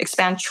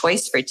expand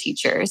choice for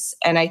teachers.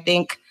 And I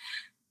think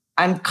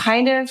I'm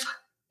kind of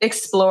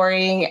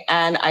exploring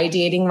and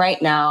ideating right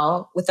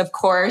now with, of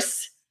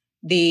course,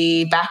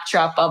 the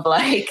backdrop of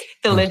like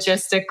the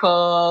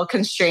logistical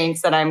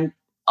constraints that I'm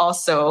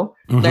also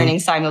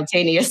learning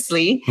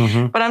simultaneously.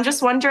 But I'm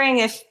just wondering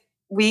if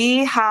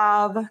we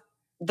have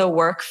the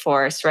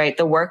workforce, right?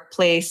 The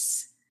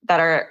workplace that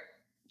are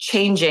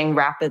changing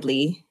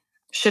rapidly.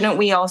 Shouldn't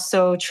we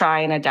also try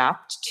and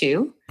adapt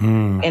too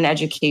in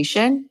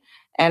education?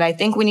 And I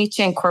think we need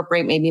to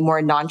incorporate maybe more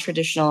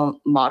non-traditional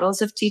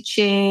models of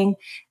teaching,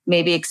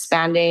 maybe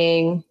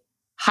expanding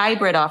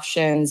hybrid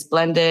options,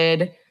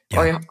 blended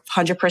or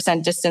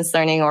 100% distance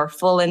learning or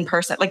full in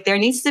person. Like there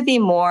needs to be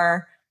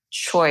more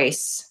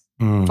choice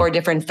for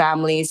different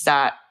families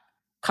that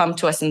come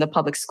to us in the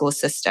public school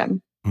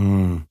system.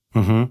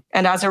 Mm-hmm.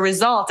 And as a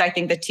result, I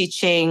think the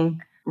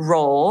teaching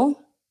role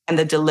and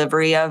the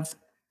delivery of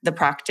the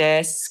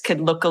practice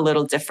could look a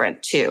little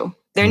different too.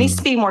 There needs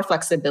to be more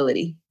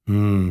flexibility.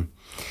 And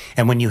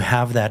when you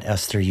have that,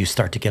 Esther, you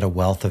start to get a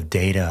wealth of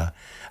data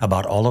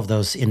about all of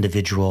those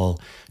individual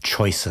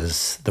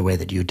choices, the way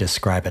that you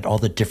describe it, all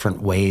the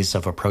different ways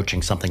of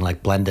approaching something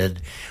like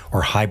blended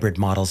or hybrid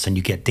models. And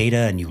you get data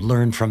and you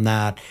learn from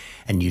that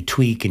and you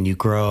tweak and you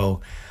grow.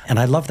 And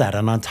I love that.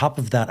 And on top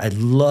of that, I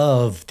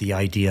love the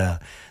idea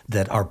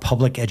that our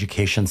public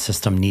education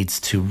system needs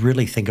to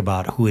really think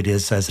about who it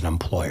is as an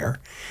employer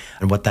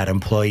and what that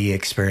employee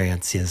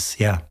experience is.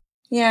 Yeah.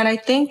 Yeah. And I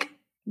think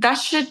that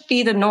should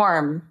be the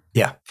norm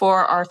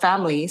for our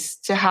families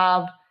to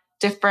have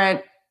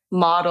different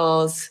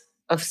models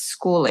of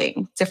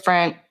schooling,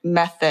 different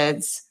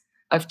methods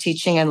of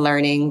teaching and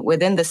learning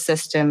within the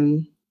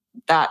system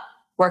that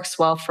works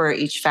well for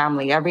each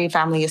family. Every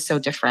family is so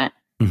different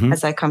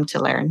as I come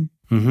to learn.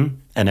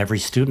 And every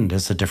student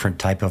is a different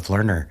type of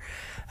learner.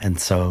 And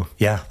so,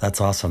 yeah, that's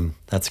awesome.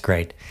 That's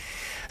great.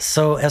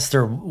 So,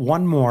 Esther,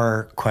 one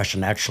more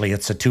question. Actually,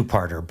 it's a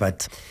two-parter,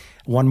 but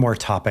one more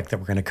topic that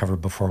we're going to cover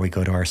before we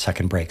go to our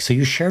second break. So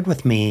you shared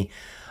with me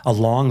a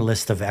long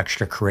list of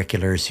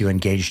extracurriculars you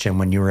engaged in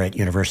when you were at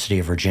University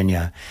of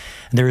Virginia.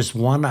 And there is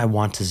one I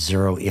want to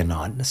zero in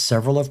on.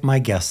 Several of my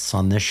guests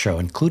on this show,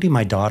 including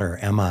my daughter,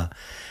 Emma,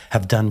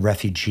 have done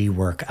refugee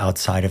work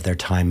outside of their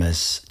time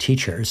as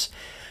teachers.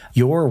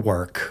 Your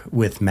work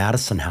with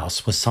Madison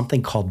House was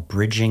something called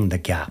Bridging the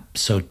Gap.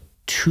 So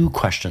two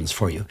questions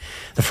for you.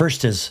 The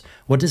first is,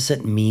 what does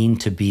it mean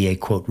to be a,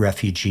 quote,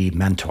 refugee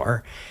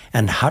mentor?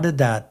 And how did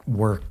that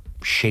work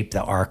shape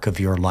the arc of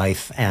your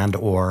life and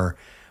or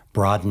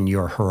broaden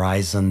your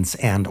horizons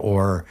and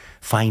or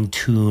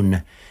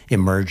fine-tune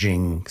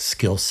emerging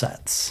skill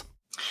sets?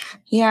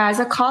 Yeah, as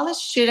a college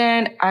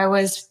student, I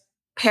was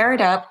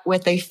paired up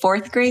with a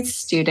fourth grade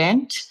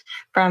student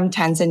from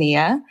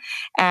Tanzania.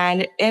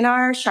 And in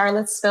our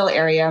Charlottesville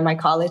area, my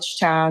college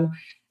town,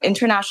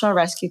 International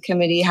Rescue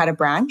Committee had a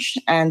branch,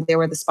 and they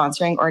were the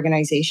sponsoring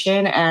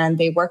organization. And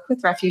they worked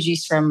with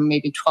refugees from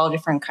maybe 12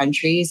 different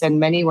countries, and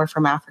many were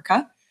from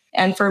Africa.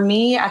 And for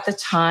me at the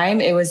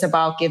time, it was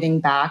about giving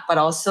back, but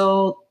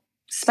also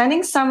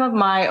spending some of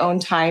my own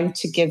time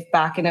to give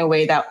back in a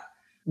way that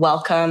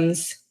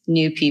welcomes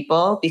new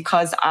people,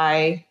 because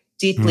I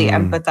deeply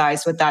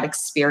empathize with that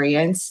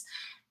experience.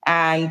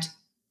 And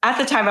at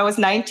the time, I was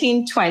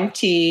 19,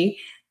 20.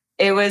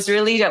 It was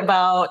really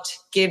about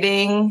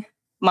giving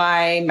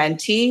my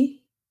mentee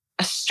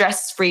a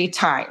stress-free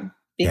time.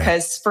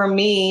 Because for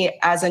me,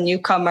 as a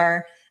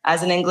newcomer,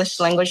 as an English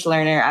language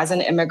learner, as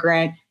an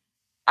immigrant,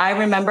 I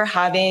remember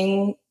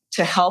having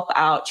to help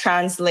out,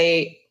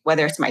 translate,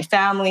 whether it's my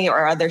family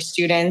or other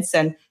students.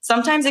 And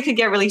sometimes it could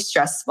get really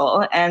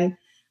stressful. And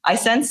I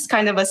sensed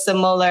kind of a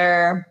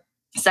similar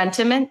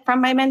sentiment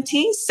from my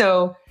mentees.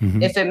 So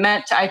if it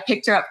meant I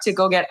picked her up to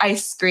go get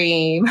ice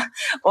cream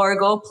or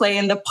go play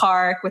in the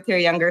park with her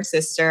younger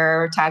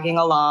sister, tagging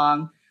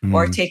along,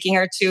 or taking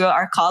her to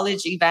our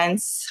college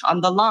events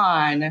on the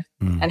lawn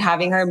and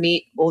having her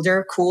meet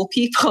older, cool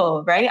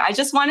people, right? I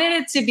just wanted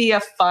it to be a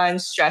fun,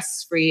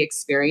 stress-free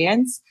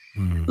experience.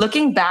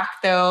 Looking back,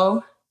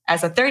 though,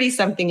 as a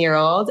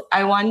 30-something-year-old,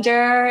 I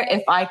wonder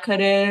if I could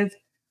have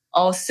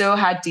also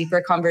had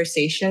deeper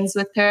conversations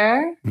with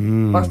her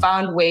or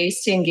found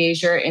ways to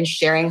engage her in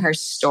sharing her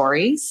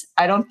stories.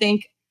 I don't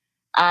think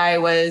I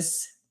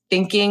was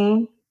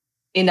thinking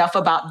enough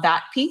about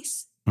that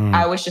piece.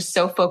 I was just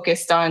so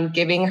focused on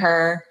giving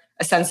her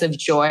a sense of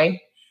joy.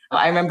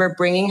 I remember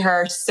bringing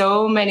her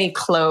so many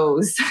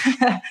clothes,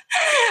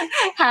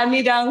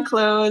 hand-me-down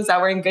clothes that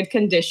were in good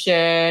condition,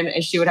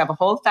 and she would have a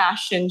whole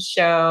fashion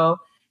show.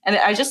 And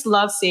I just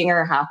love seeing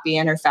her happy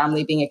and her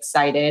family being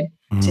excited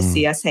to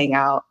see us hang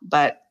out.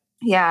 But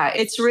yeah,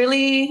 it's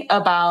really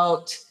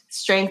about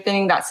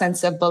strengthening that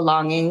sense of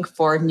belonging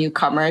for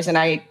newcomers. And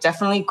I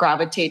definitely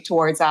gravitate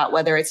towards that,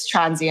 whether it's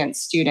transient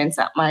students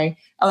at my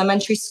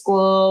elementary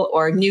school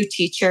or new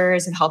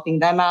teachers and helping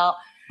them out.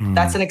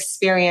 That's an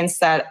experience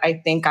that I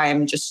think I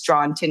am just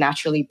drawn to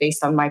naturally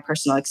based on my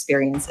personal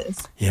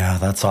experiences. Yeah,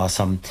 that's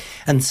awesome.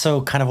 And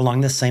so kind of along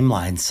the same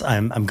lines,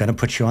 I'm going to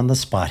put you on the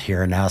spot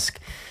here and ask,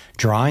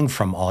 drawing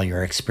from all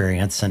your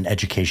experience and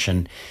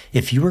education,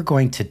 if you were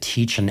going to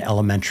teach an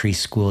elementary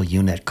school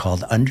unit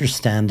called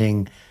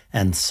Understanding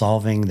and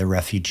Solving the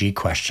Refugee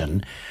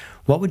Question,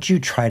 what would you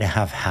try to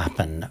have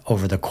happen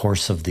over the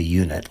course of the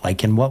unit?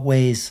 Like, in what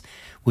ways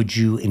would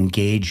you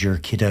engage your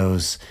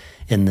kiddos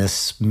in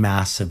this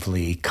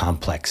massively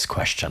complex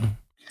question?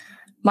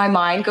 My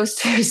mind goes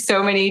to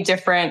so many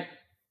different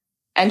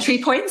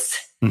entry points.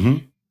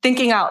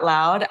 Thinking out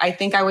loud, I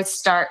think I would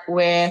start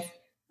with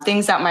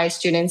things that my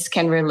students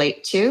can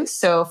relate to.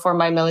 So for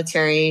my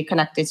military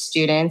connected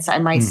students, I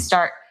might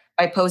start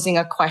by posing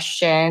a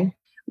question.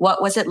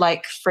 What was it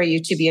like for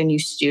you to be a new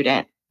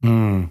student?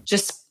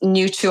 just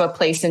new to a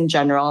place in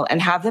general,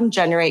 and have them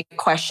generate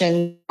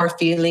questions or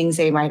feelings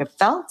they might have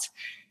felt.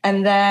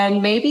 And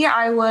then maybe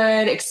I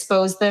would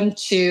expose them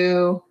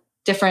to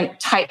different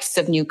types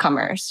of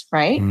newcomers,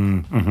 right?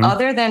 Mm-hmm.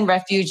 Other than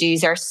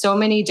refugees, there are so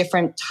many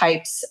different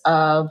types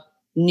of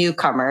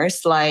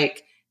newcomers.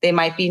 Like they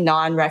might be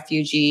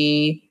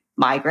non-refugee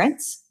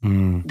migrants.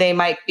 They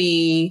might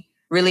be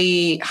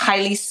really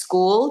highly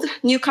schooled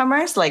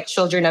newcomers, like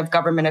children of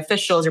government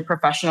officials or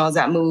professionals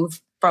that move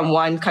from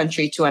one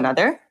country to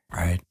another.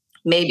 Right.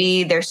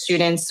 Maybe they're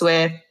students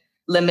with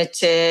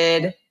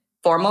limited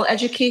formal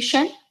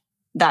education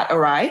that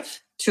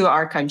arrive to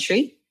our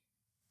country.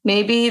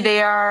 Maybe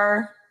they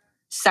are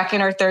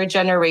second or third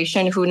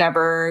generation who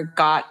never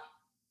got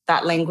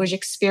that language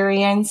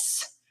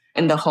experience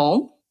in the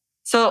home.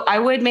 So I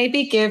would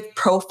maybe give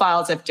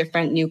profiles of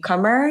different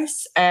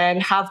newcomers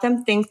and have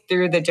them think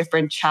through the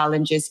different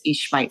challenges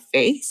each might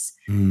face.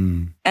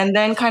 And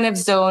then kind of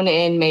zone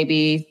in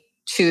maybe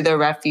to the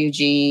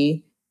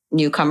refugee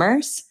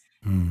newcomers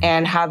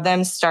and have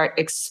them start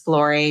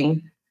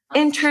exploring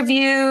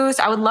interviews.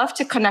 I would love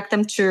to connect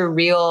them to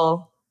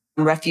real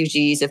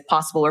refugees if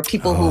possible, or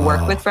people who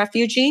work with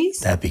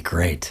refugees. That'd be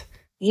great.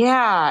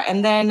 Yeah.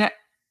 And then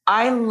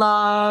I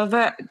love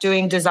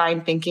doing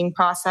design thinking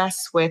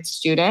process with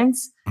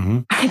students.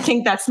 I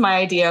think that's my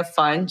idea of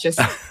fun, just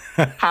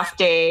half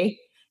day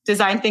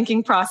design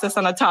thinking process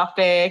on a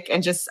topic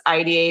and just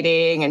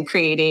ideating and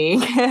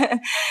creating.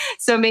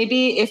 So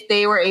maybe if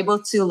they were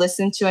able to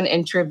listen to an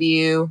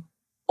interview,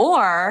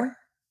 or,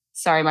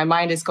 sorry, my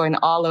mind is going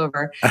all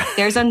over.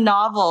 There's a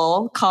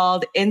novel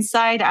called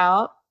Inside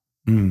Out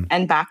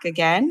and Back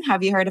Again.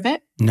 Have you heard of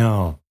it?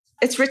 No.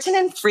 It's written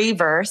in free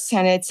verse,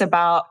 and it's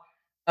about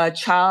a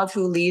child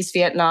who leaves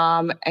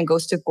Vietnam and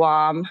goes to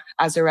Guam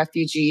as a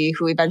refugee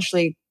who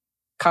eventually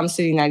comes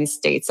to the United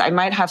States. I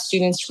might have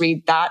students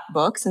read that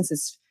book since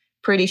it's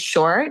pretty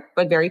short,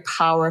 but very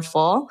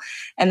powerful.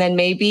 And then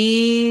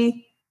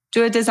maybe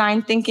do a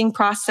design thinking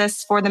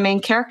process for the main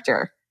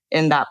character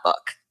in that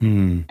book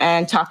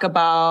and talk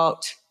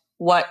about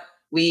what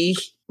we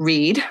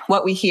read,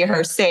 what we hear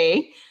her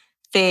say,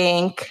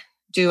 think,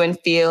 do and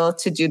feel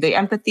to do the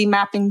empathy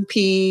mapping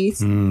piece,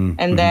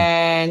 and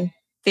then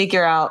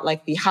figure out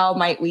like the how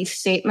might we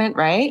statement,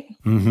 right?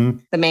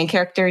 The main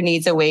character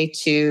needs a way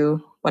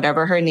to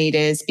whatever her need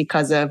is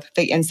because of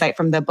the insight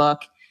from the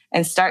book,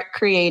 and start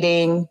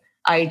creating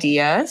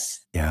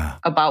ideas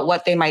about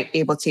what they might be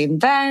able to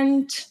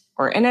invent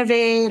or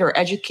innovate or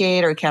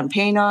educate or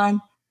campaign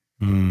on.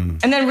 And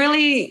then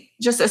really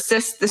just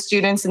assist the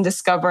students in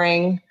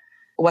discovering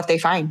what they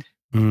find.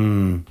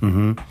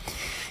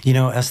 You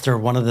know, Esther,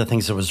 one of the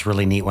things that was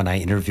really neat when I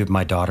interviewed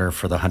my daughter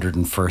for the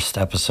 101st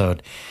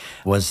episode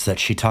was that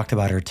she talked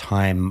about her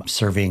time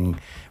serving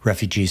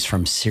refugees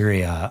from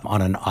Syria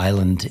on an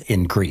island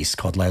in Greece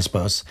called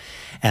Lesbos.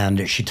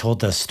 And she told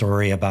the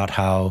story about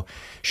how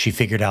she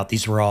figured out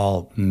these were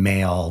all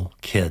male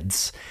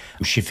kids.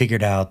 She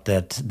figured out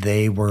that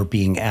they were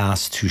being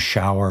asked to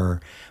shower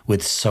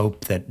with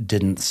soap that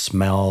didn't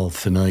smell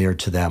familiar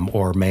to them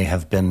or may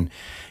have been,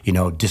 you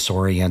know,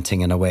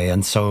 disorienting in a way.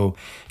 And so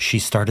she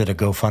started a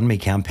GoFundMe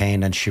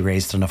campaign, and she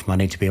raised enough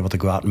money to be able to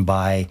go out and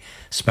buy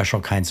special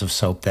kinds of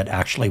soap that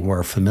actually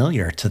were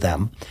familiar to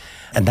them.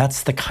 And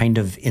that's the kind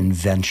of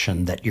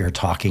invention that you're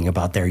talking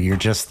about there. You're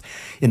just,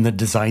 in the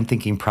design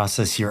thinking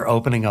process, you're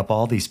opening up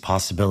all these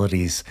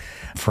possibilities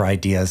for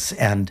ideas.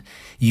 And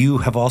you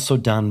have also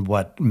done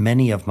what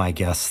many of my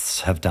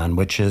guests have done,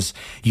 which is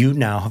you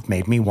now have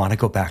made me want to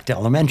go back to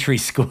elementary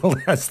school,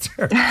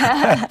 Esther.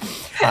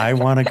 I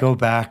want to go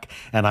back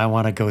and I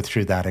want to go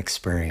through that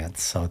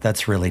experience. So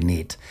that's really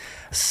neat.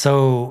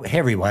 So, hey,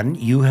 everyone,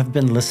 you have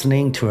been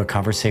listening to a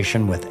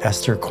conversation with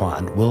Esther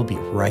Kwon. We'll be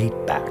right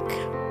back.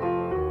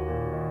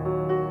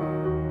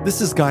 This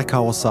is Guy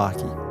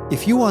Kawasaki.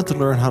 If you want to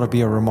learn how to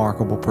be a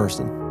remarkable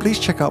person, please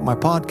check out my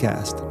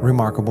podcast,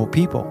 Remarkable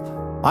People.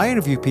 I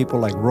interview people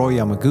like Roy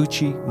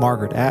Yamaguchi,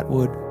 Margaret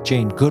Atwood,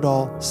 Jane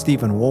Goodall,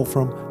 Stephen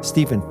Wolfram,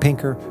 Steven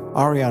Pinker,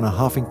 Ariana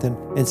Huffington,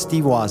 and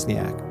Steve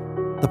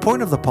Wozniak. The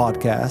point of the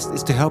podcast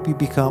is to help you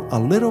become a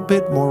little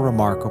bit more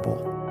remarkable.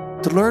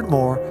 To learn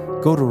more,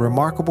 go to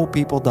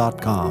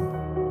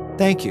remarkablepeople.com.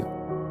 Thank you.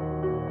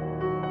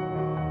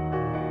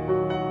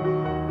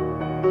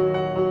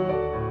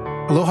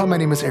 Aloha, my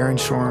name is Aaron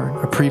Shorn,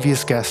 a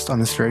previous guest on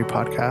this very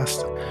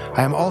podcast.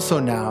 I am also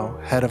now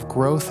head of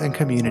growth and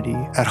community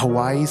at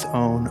Hawaii's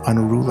own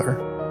Unruler.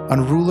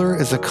 Unruler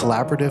is a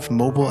collaborative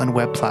mobile and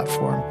web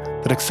platform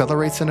that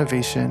accelerates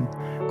innovation,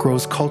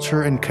 grows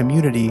culture and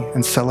community,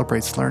 and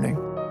celebrates learning.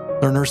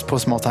 Learners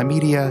post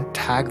multimedia,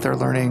 tag their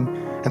learning,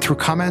 and through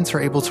comments are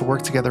able to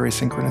work together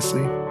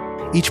asynchronously.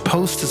 Each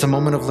post is a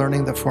moment of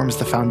learning that forms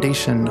the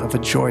foundation of a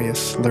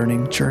joyous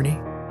learning journey.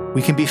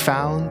 We can be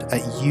found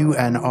at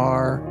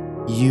UNRULR.com.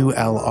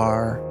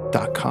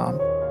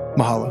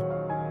 Mahalo.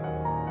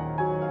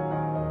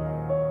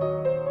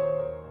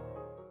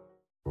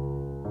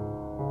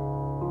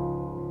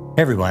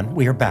 Hey everyone,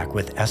 we are back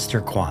with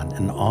Esther Kwon,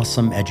 an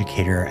awesome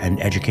educator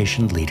and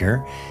education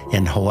leader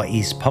in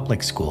Hawaii's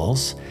public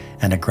schools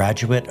and a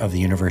graduate of the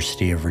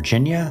University of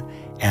Virginia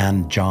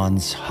and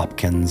Johns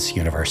Hopkins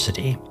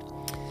University.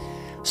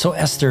 So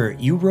Esther,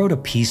 you wrote a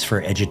piece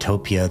for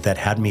Edutopia that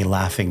had me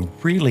laughing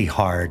really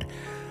hard,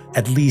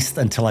 at least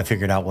until I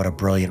figured out what a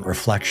brilliant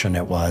reflection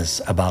it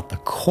was about the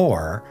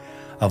core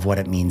of what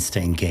it means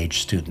to engage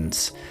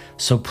students.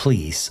 So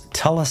please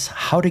tell us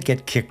how to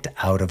get kicked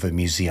out of a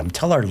museum.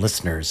 Tell our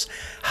listeners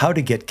how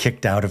to get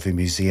kicked out of a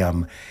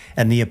museum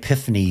and the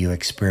epiphany you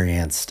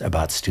experienced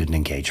about student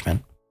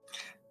engagement.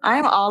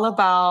 I'm all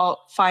about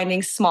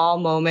finding small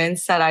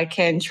moments that I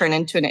can turn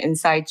into an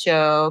inside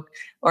joke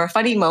or a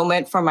funny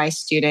moment for my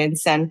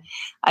students. And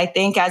I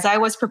think as I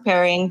was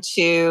preparing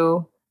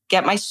to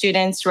get my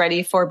students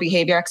ready for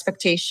behavior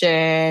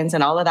expectations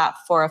and all of that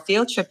for a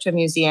field trip to a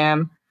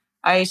museum,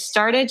 I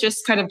started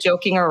just kind of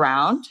joking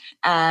around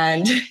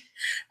and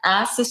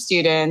asked the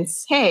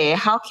students, hey,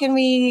 how can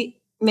we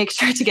make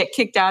sure to get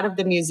kicked out of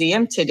the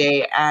museum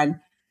today? And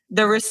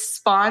the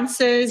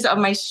responses of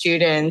my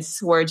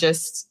students were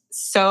just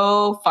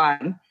so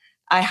fun.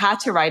 I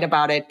had to write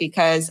about it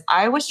because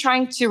I was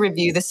trying to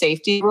review the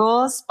safety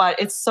rules, but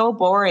it's so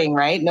boring,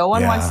 right? No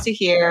one wants to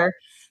hear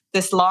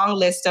this long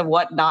list of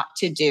what not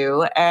to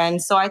do. And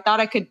so I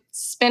thought I could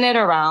spin it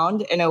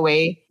around in a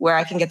way where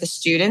I can get the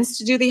students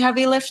to do the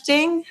heavy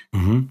lifting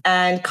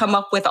and come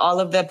up with all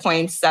of the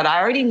points that I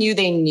already knew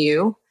they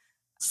knew.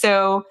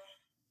 So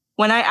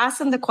when I asked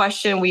them the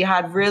question, we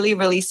had really,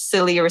 really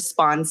silly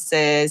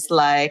responses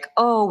like,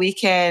 oh, we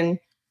can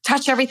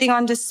touch everything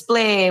on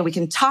display. We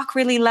can talk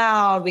really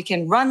loud. We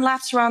can run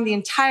laps around the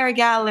entire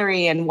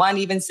gallery. And one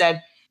even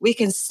said, we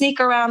can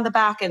sneak around the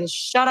back and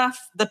shut off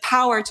the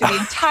power to the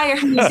entire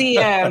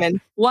museum.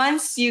 And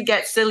once you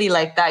get silly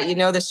like that, you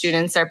know the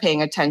students are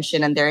paying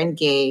attention and they're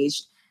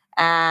engaged.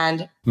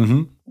 And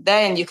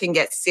then you can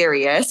get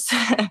serious.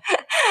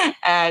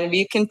 And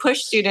you can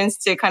push students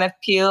to kind of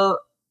peel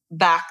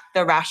back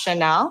the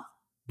rationale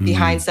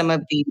behind some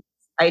of the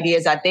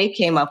ideas that they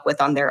came up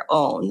with on their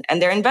own. And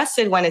they're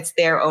invested when it's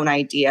their own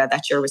idea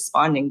that you're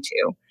responding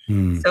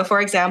to. So for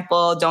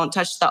example, don't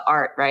touch the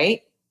art,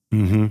 right?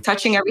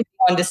 Touching everything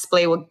on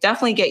display will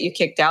definitely get you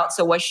kicked out.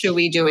 So what should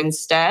we do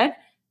instead?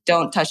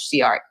 Don't touch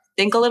the art.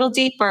 Think a little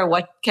deeper.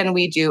 What can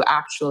we do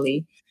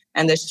actually?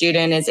 And the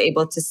student is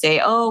able to say,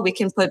 oh, we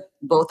can put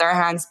both our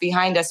hands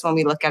behind us when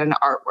we look at an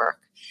artwork.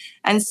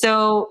 And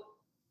so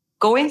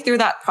going through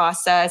that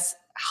process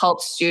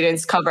helps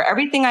students cover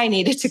everything I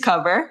needed to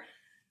cover,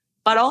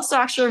 but also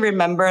actually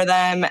remember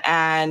them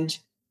and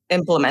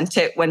implement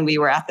it when we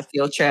were at the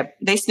field trip.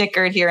 They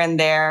snickered here and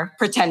there,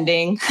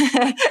 pretending,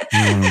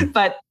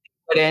 but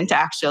wouldn't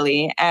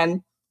actually.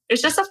 And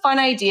it's just a fun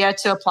idea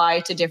to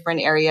apply to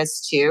different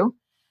areas too.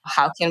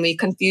 How can we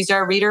confuse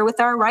our reader with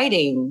our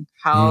writing?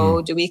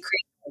 How do we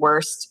create the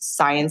worst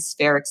science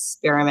fair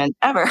experiment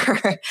ever?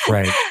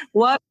 Right.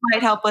 What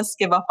might help us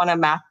give up on a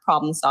math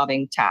problem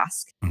solving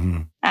task?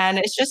 And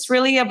it's just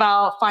really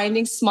about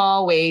finding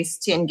small ways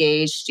to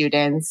engage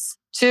students,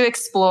 to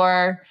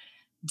explore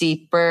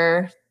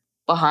deeper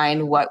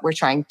behind what we're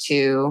trying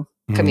to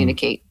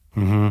communicate.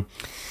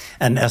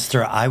 And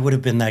Esther, I would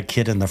have been that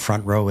kid in the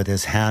front row with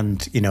his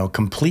hand,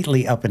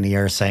 completely up in the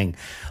air saying,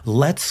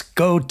 let's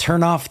go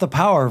turn off the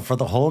power for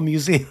the whole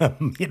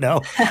museum.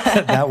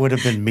 That would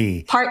have been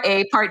me. Part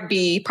A, part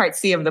B, part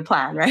C of the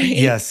plan, right?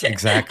 Yes,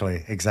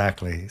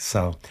 exactly.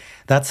 So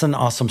that's an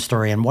awesome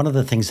story. And one of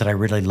the things that I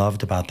really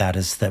loved about that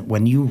is that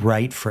when you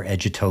write for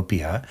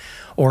Edutopia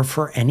or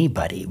for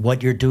anybody,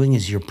 what you're doing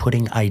is you're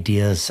putting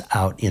ideas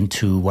out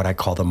into what I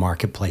call the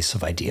marketplace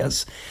of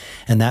ideas.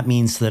 And that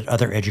means that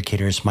other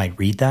educators might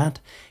read that.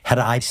 Had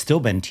I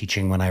still been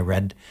teaching when I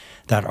read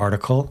that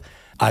article,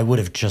 I would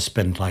have just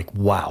been like,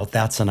 wow,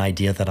 that's an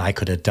idea that I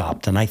could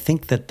adopt. And I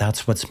think that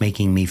that's what's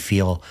making me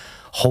feel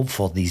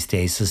hopeful these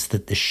days, is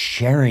that the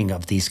sharing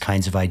of these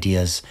kinds of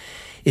ideas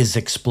is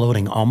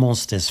exploding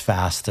almost as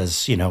fast as,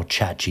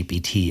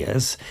 ChatGPT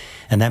is.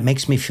 And that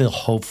makes me feel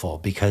hopeful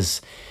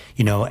because,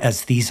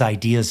 as these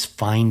ideas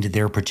find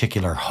their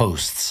particular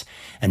hosts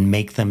and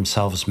make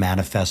themselves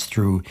manifest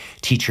through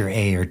teacher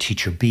A or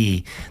teacher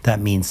B, that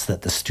means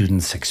that the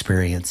student's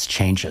experience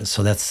changes.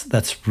 So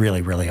that's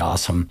really, really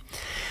awesome.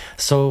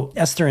 So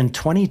Esther, in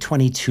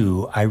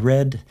 2022, I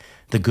read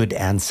The Good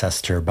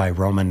Ancestor by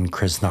Roman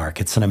Krznark.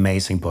 It's an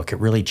amazing book. It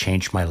really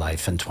changed my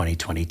life in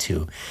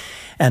 2022.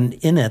 And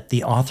in it,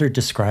 the author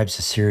describes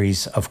a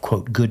series of,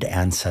 quote, good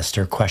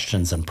ancestor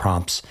questions and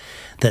prompts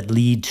that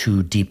lead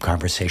to deep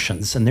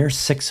conversations. And there's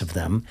 6 of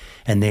them,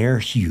 and they're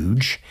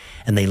huge,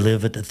 and they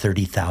live at the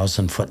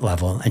 30,000-foot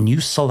level. And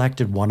you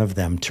selected one of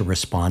them to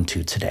respond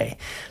to today.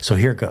 So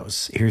here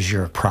goes. Here's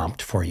your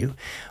prompt for you.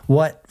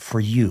 What, for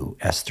you,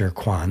 Esther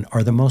Kwon,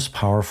 are the most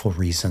powerful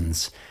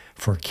reasons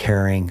for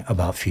caring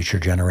about future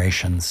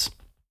generations?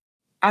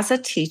 As a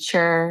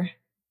teacher,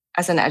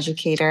 as an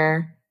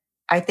educator,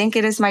 I think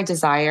it is my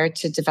desire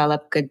to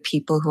develop good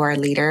people who are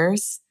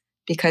leaders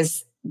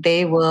because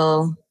they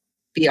will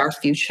be our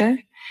future.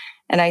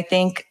 And I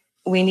think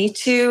we need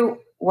to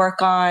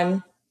work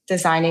on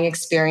designing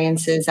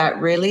experiences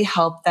that really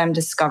help them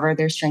discover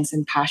their strengths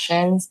and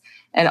passions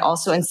and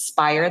also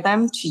inspire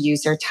them to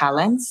use their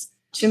talents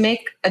to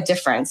make a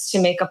difference,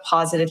 to make a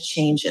positive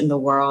change in the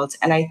world.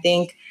 And I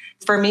think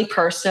for me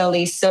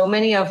personally, so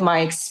many of my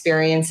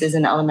experiences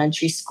in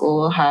elementary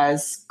school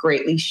has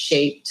greatly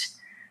shaped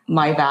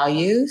my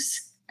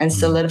values and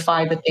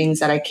solidified the things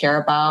that I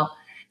care about.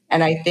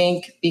 And I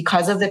think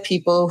because of the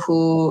people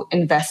who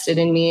invested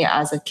in me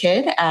as a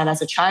kid and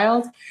as a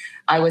child,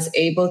 I was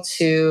able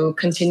to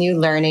continue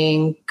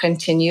learning,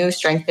 continue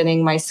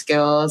strengthening my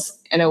skills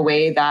in a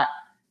way that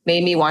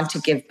made me want to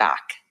give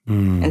back.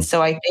 And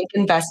so I think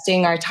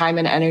investing our time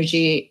and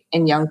energy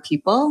in young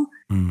people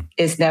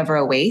is never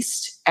a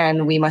waste.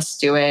 And we must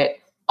do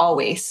it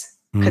always,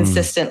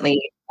 consistently,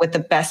 with the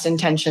best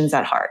intentions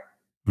at heart.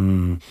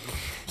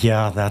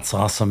 Yeah, that's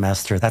awesome,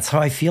 Esther. That's how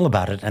I feel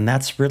about it. And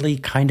that's really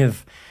kind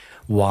of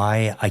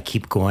why I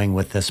keep going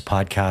with this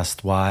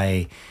podcast,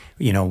 why,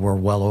 we're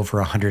well over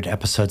 100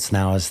 episodes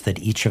now, is that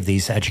each of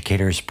these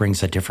educators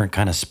brings a different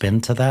kind of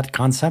spin to that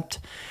concept.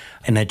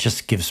 And it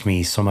just gives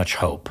me so much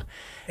hope.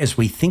 As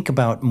we think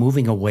about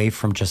moving away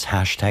from just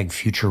hashtag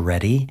future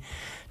ready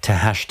to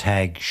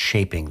hashtag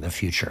shaping the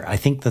future, I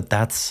think that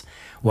that's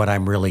what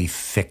I'm really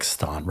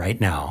fixed on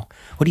right now.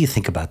 What do you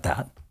think about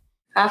that?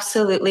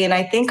 Absolutely. And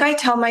I think I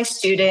tell my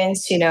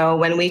students,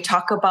 when we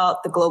talk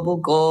about the global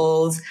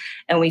goals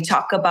and we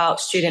talk about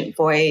student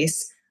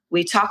voice,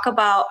 we talk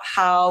about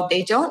how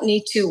they don't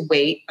need to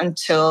wait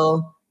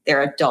until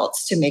they're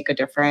adults to make a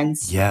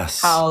difference.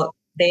 Yes. How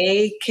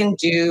they can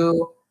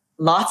do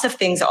lots of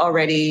things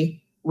already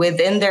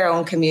within their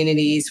own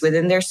communities,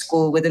 within their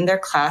school, within their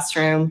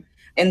classroom,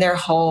 in their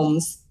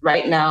homes,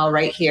 right now,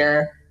 right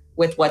here,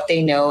 with what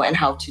they know and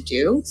how to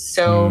do.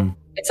 So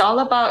it's all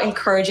about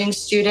encouraging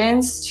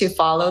students to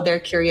follow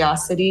their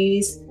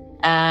curiosities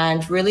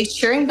and really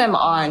cheering them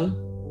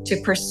on to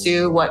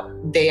pursue what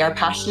they are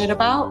passionate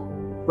about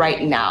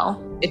right now.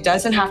 It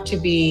doesn't have to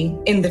be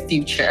in the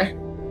future.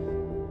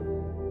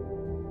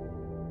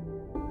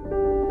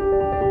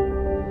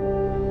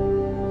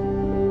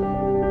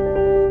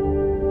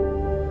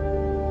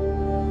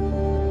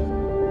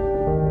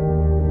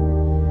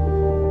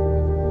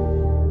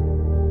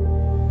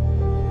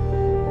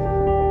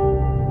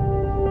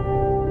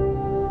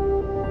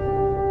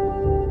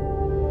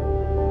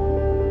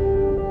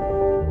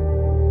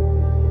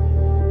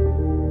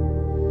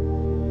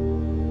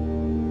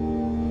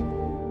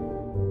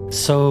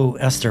 So,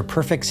 Esther,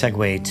 perfect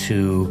segue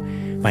to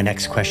my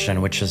next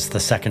question, which is the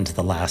second to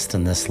the last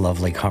in this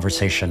lovely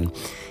conversation.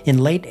 In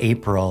late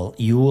April,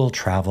 you will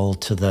travel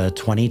to the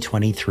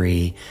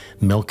 2023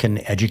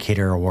 Milken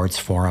Educator Awards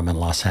Forum in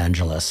Los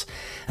Angeles.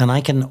 And I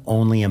can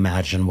only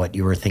imagine what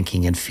you were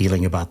thinking and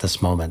feeling about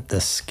this moment,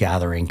 this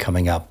gathering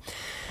coming up.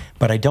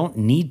 But I don't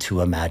need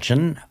to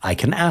imagine, I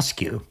can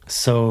ask you.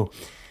 So,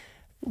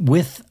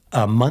 with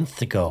a month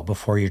to go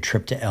before your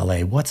trip to LA,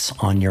 what's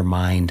on your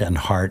mind and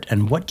heart,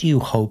 and what do you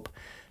hope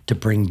to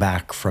bring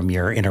back from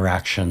your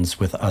interactions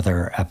with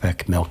other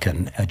Epic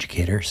Milken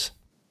educators?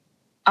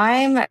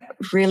 I'm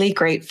really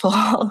grateful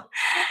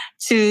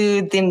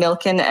to the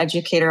Milken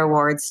Educator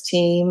Awards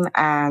team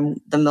and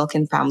the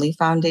Milken Family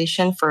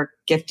Foundation for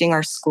gifting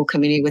our school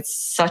community with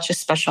such a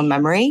special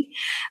memory.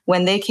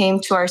 When they came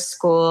to our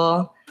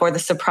school for the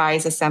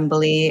surprise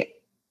assembly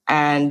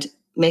and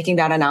making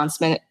that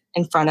announcement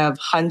in front of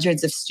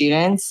hundreds of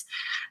students,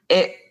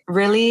 it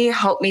really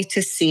helped me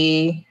to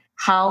see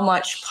how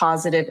much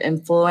positive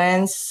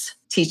influence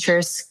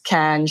teachers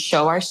can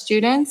show our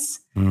students,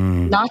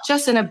 not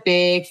just in a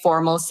big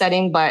formal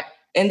setting, but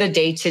in the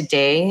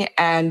day-to-day.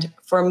 And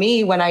for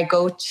me, when I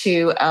go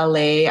to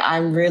LA,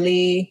 I'm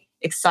really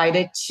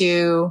excited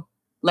to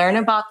learn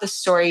about the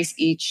stories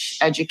each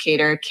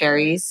educator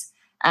carries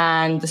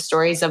and the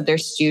stories of their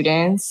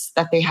students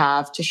that they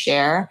have to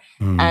share,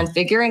 and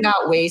figuring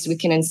out ways we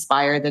can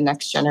inspire the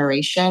next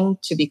generation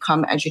to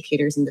become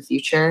educators in the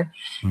future.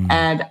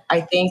 And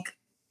I think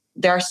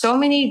there are so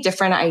many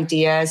different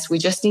ideas. We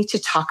just need to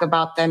talk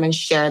about them and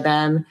share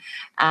them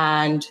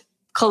and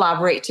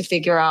collaborate to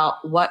figure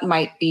out what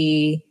might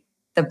be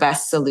the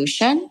best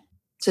solution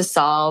to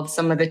solve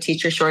some of the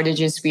teacher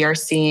shortages we are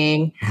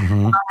seeing.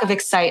 Lack of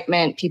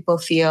excitement, people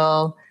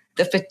feel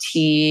the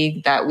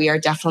fatigue that we are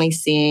definitely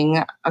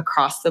seeing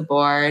across the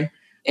board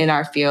in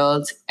our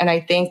field. And I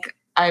think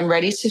I'm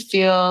ready to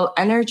feel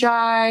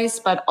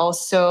energized, but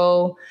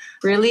also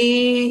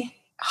really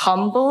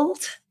humbled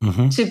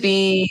to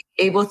be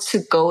able to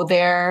go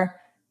there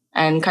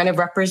and kind of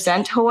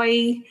represent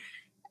Hawaii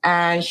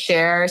and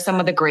share some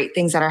of the great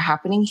things that are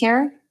happening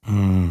here.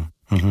 And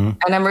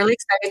I'm really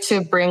excited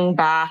to bring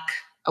back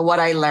what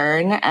I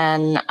learn.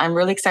 And I'm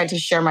really excited to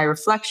share my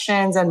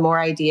reflections and more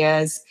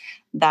ideas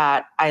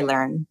that I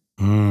learn.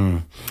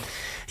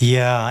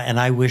 Yeah, and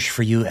I wish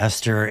for you,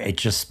 Esther, a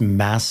just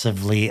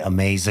massively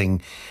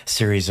amazing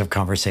series of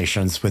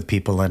conversations with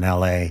people in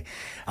LA.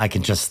 I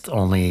can just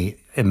only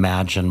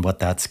imagine what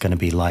that's going to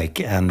be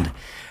like and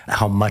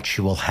how much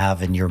you will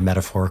have in your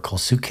metaphorical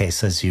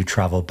suitcase as you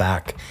travel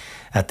back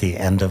at the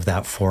end of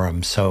that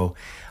forum. So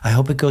I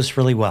hope it goes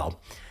really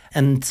well.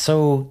 And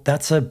so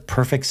that's a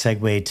perfect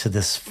segue to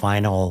this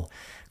final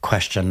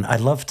question. I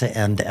love to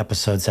end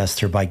episodes,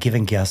 Esther, by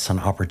giving guests an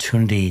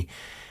opportunity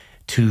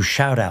to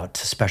shout out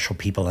to special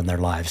people in their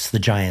lives, the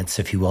giants,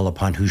 if you will,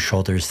 upon whose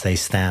shoulders they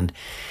stand.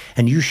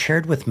 And you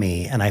shared with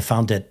me, and I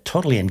found it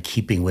totally in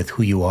keeping with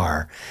who you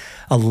are,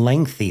 a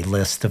lengthy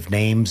list of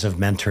names of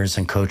mentors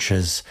and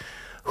coaches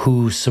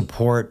whose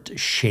support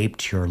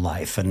shaped your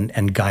life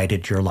and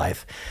guided your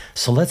life.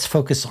 So let's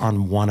focus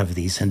on one of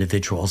these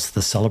individuals,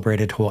 the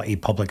celebrated Hawaii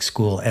public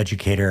school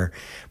educator,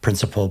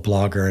 principal,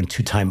 blogger, and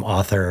two-time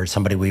author,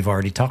 somebody we've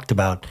already talked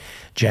about,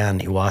 Jan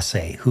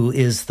Iwase, who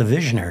is the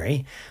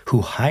visionary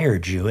who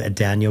hired you at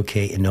Daniel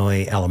K.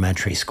 Inouye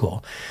Elementary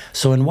School.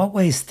 So in what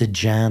ways did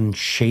Jan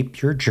shape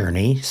your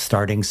journey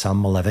starting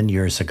some 11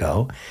 years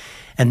ago?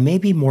 And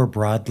maybe more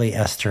broadly,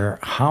 Esther,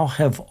 how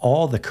have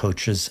all the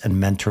coaches and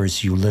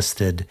mentors you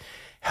listed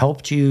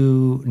helped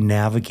you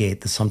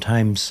navigate the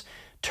sometimes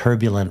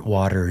turbulent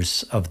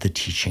waters of the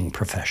teaching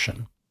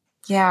profession?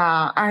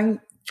 Yeah, I'm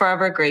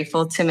forever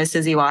grateful to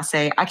Mrs.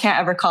 Iwase. I can't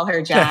ever call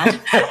her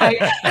Jan.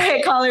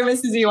 I call her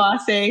Mrs.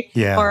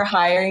 Iwase for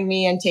hiring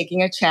me and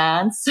taking a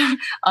chance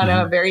on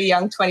a very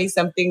young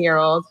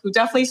 20-something-year-old who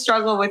definitely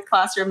struggled with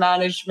classroom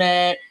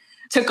management,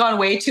 took on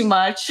way too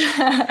much,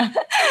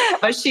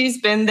 but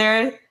she's been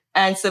there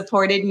and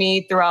supported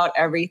me throughout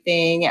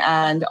everything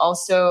and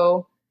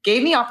also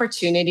gave me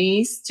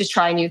opportunities to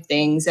try new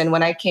things. And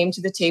when I came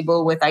to the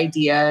table with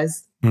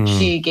ideas,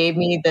 she gave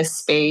me the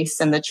space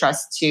and the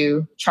trust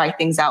to try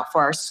things out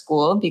for our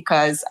school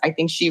because I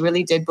think she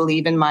really did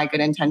believe in my good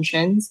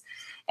intentions.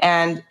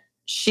 And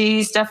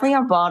she's definitely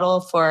a model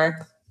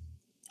for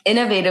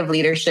innovative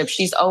leadership.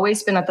 She's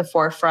always been at the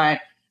forefront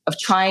of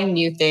trying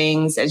new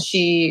things. And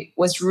she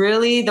was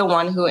really the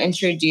one who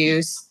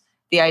introduced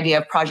the idea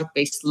of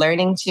project-based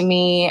learning to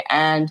me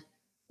and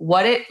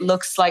what it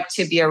looks like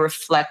to be a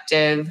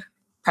reflective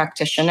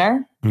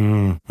practitioner.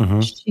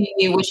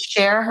 She would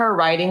share her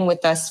writing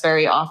with us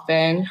very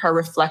often, her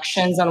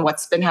reflections on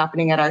what's been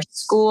happening at our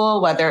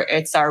school, whether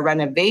it's our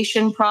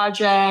renovation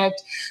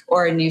project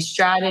or a new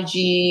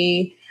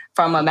strategy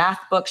from a math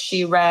book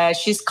she read.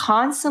 She's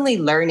constantly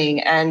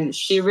learning, and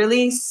she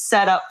really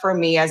set up for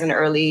me as an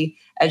early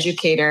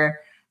educator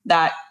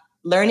that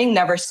learning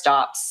never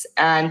stops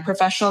and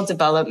professional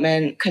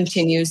development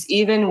continues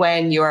even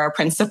when you're a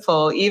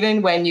principal,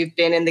 even when you've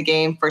been in the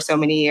game for so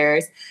many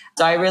years.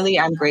 So I really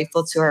am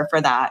grateful to her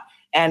for that.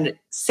 And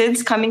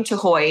since coming to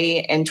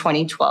Hawaii in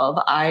 2012,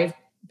 I've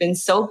been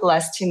so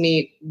blessed to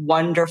meet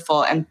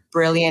wonderful and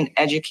brilliant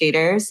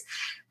educators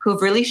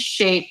who've really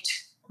shaped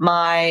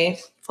my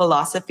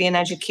philosophy in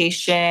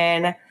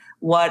education,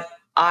 what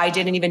I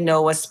didn't even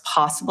know was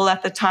possible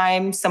at the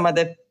time. Some of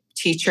the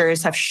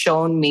teachers have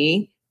shown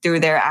me through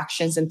their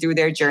actions and through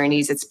their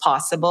journeys, it's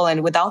possible.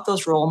 And without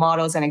those role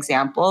models and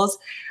examples,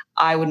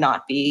 I would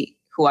not be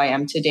who I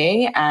am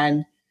today.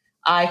 And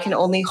I can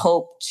only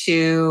hope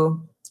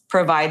to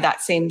provide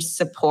that same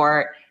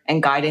support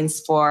and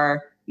guidance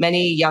for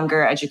many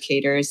younger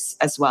educators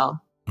as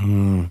well.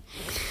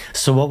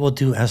 So what we'll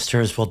do,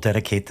 Esther, is we'll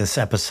dedicate this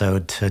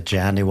episode to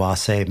Jan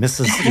Iwase,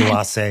 Mrs.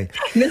 Iwase.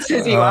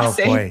 Mrs. Iwase.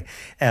 Oh, boy.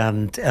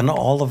 And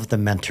all of the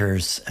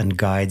mentors and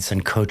guides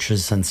and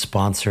coaches and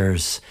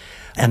sponsors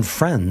and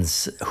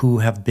friends who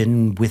have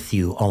been with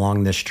you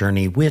along this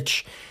journey,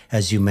 which,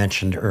 as you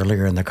mentioned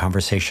earlier in the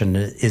conversation,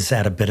 is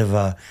at a bit of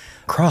a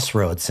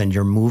crossroads, and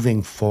you're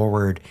moving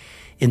forward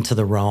into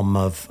the realm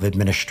of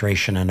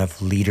administration and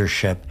of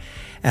leadership.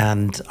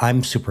 And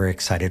I'm super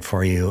excited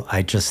for you.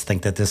 I just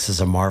think that this is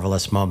a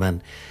marvelous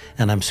moment.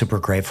 And I'm super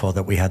grateful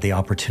that we had the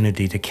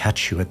opportunity to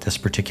catch you at this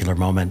particular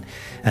moment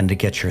and to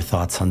get your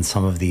thoughts on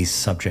some of these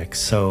subjects.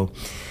 So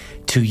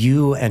to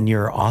you and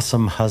your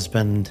awesome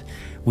husband,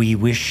 we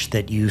wish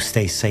that you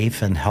stay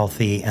safe and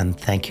healthy. And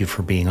thank you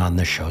for being on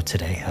the show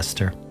today,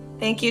 Esther.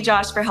 Thank you,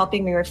 Josh, for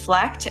helping me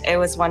reflect. It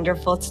was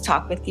wonderful to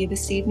talk with you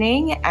this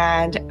evening,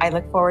 and I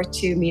look forward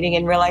to meeting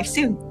in real life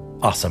soon.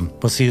 Awesome.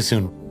 We'll see you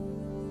soon.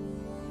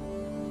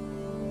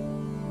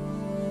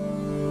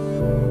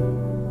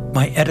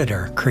 My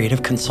editor,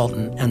 creative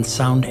consultant, and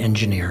sound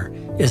engineer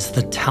is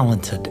the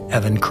talented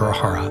Evan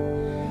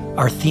Kurohara.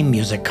 Our theme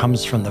music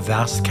comes from the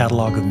vast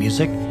catalog of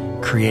music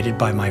created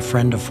by my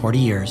friend of 40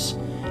 years,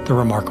 the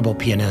remarkable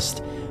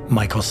pianist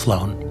Michael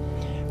Sloan.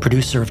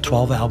 Producer of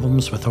 12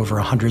 albums with over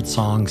 100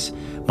 songs,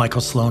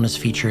 Michael Sloan is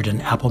featured in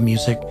Apple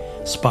Music,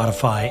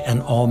 Spotify,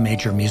 and all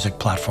major music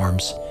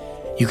platforms.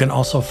 You can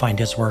also find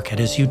his work at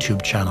his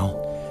YouTube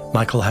channel.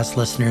 Michael has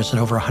listeners in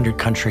over 100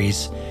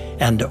 countries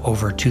and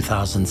over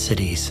 2,000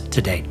 cities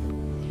to date.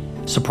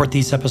 Support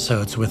these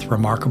episodes with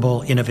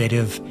remarkable,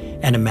 innovative,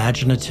 and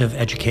imaginative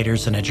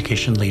educators and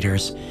education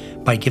leaders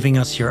by giving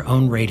us your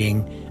own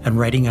rating and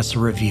writing us a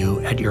review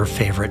at your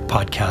favorite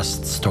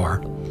podcast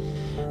store.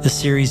 The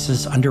series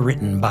is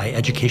underwritten by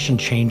education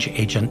change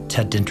agent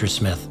Ted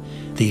Dintersmith,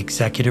 the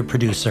executive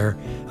producer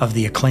of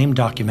the acclaimed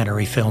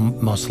documentary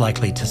film Most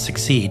Likely to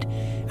Succeed,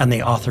 and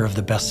the author of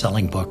the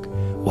best-selling book,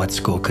 What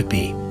School Could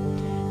Be.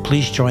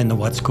 Please join the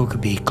What School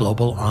Could Be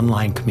global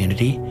online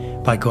community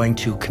by going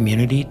to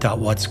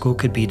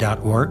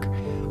community.whatschoolcouldbe.org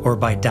or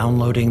by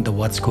downloading the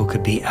What School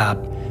Could Be app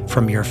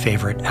from your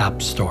favorite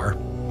app store.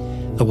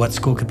 The What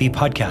School Could Be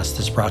podcast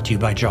is brought to you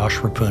by Josh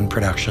Rapoon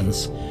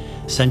Productions.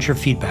 Send your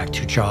feedback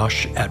to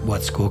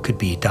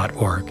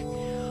josh@whatschoolcouldbe.org.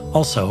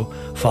 Also,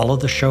 follow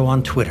the show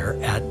on Twitter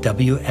at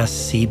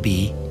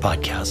WSCB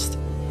Podcast.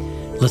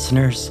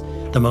 Listeners,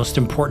 the most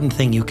important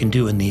thing you can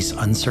do in these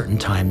uncertain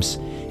times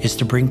is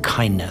to bring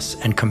kindness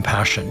and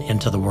compassion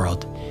into the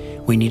world.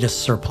 We need a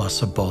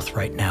surplus of both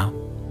right now.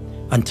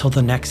 Until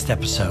the next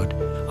episode,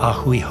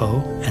 ahui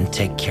ho and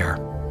take care.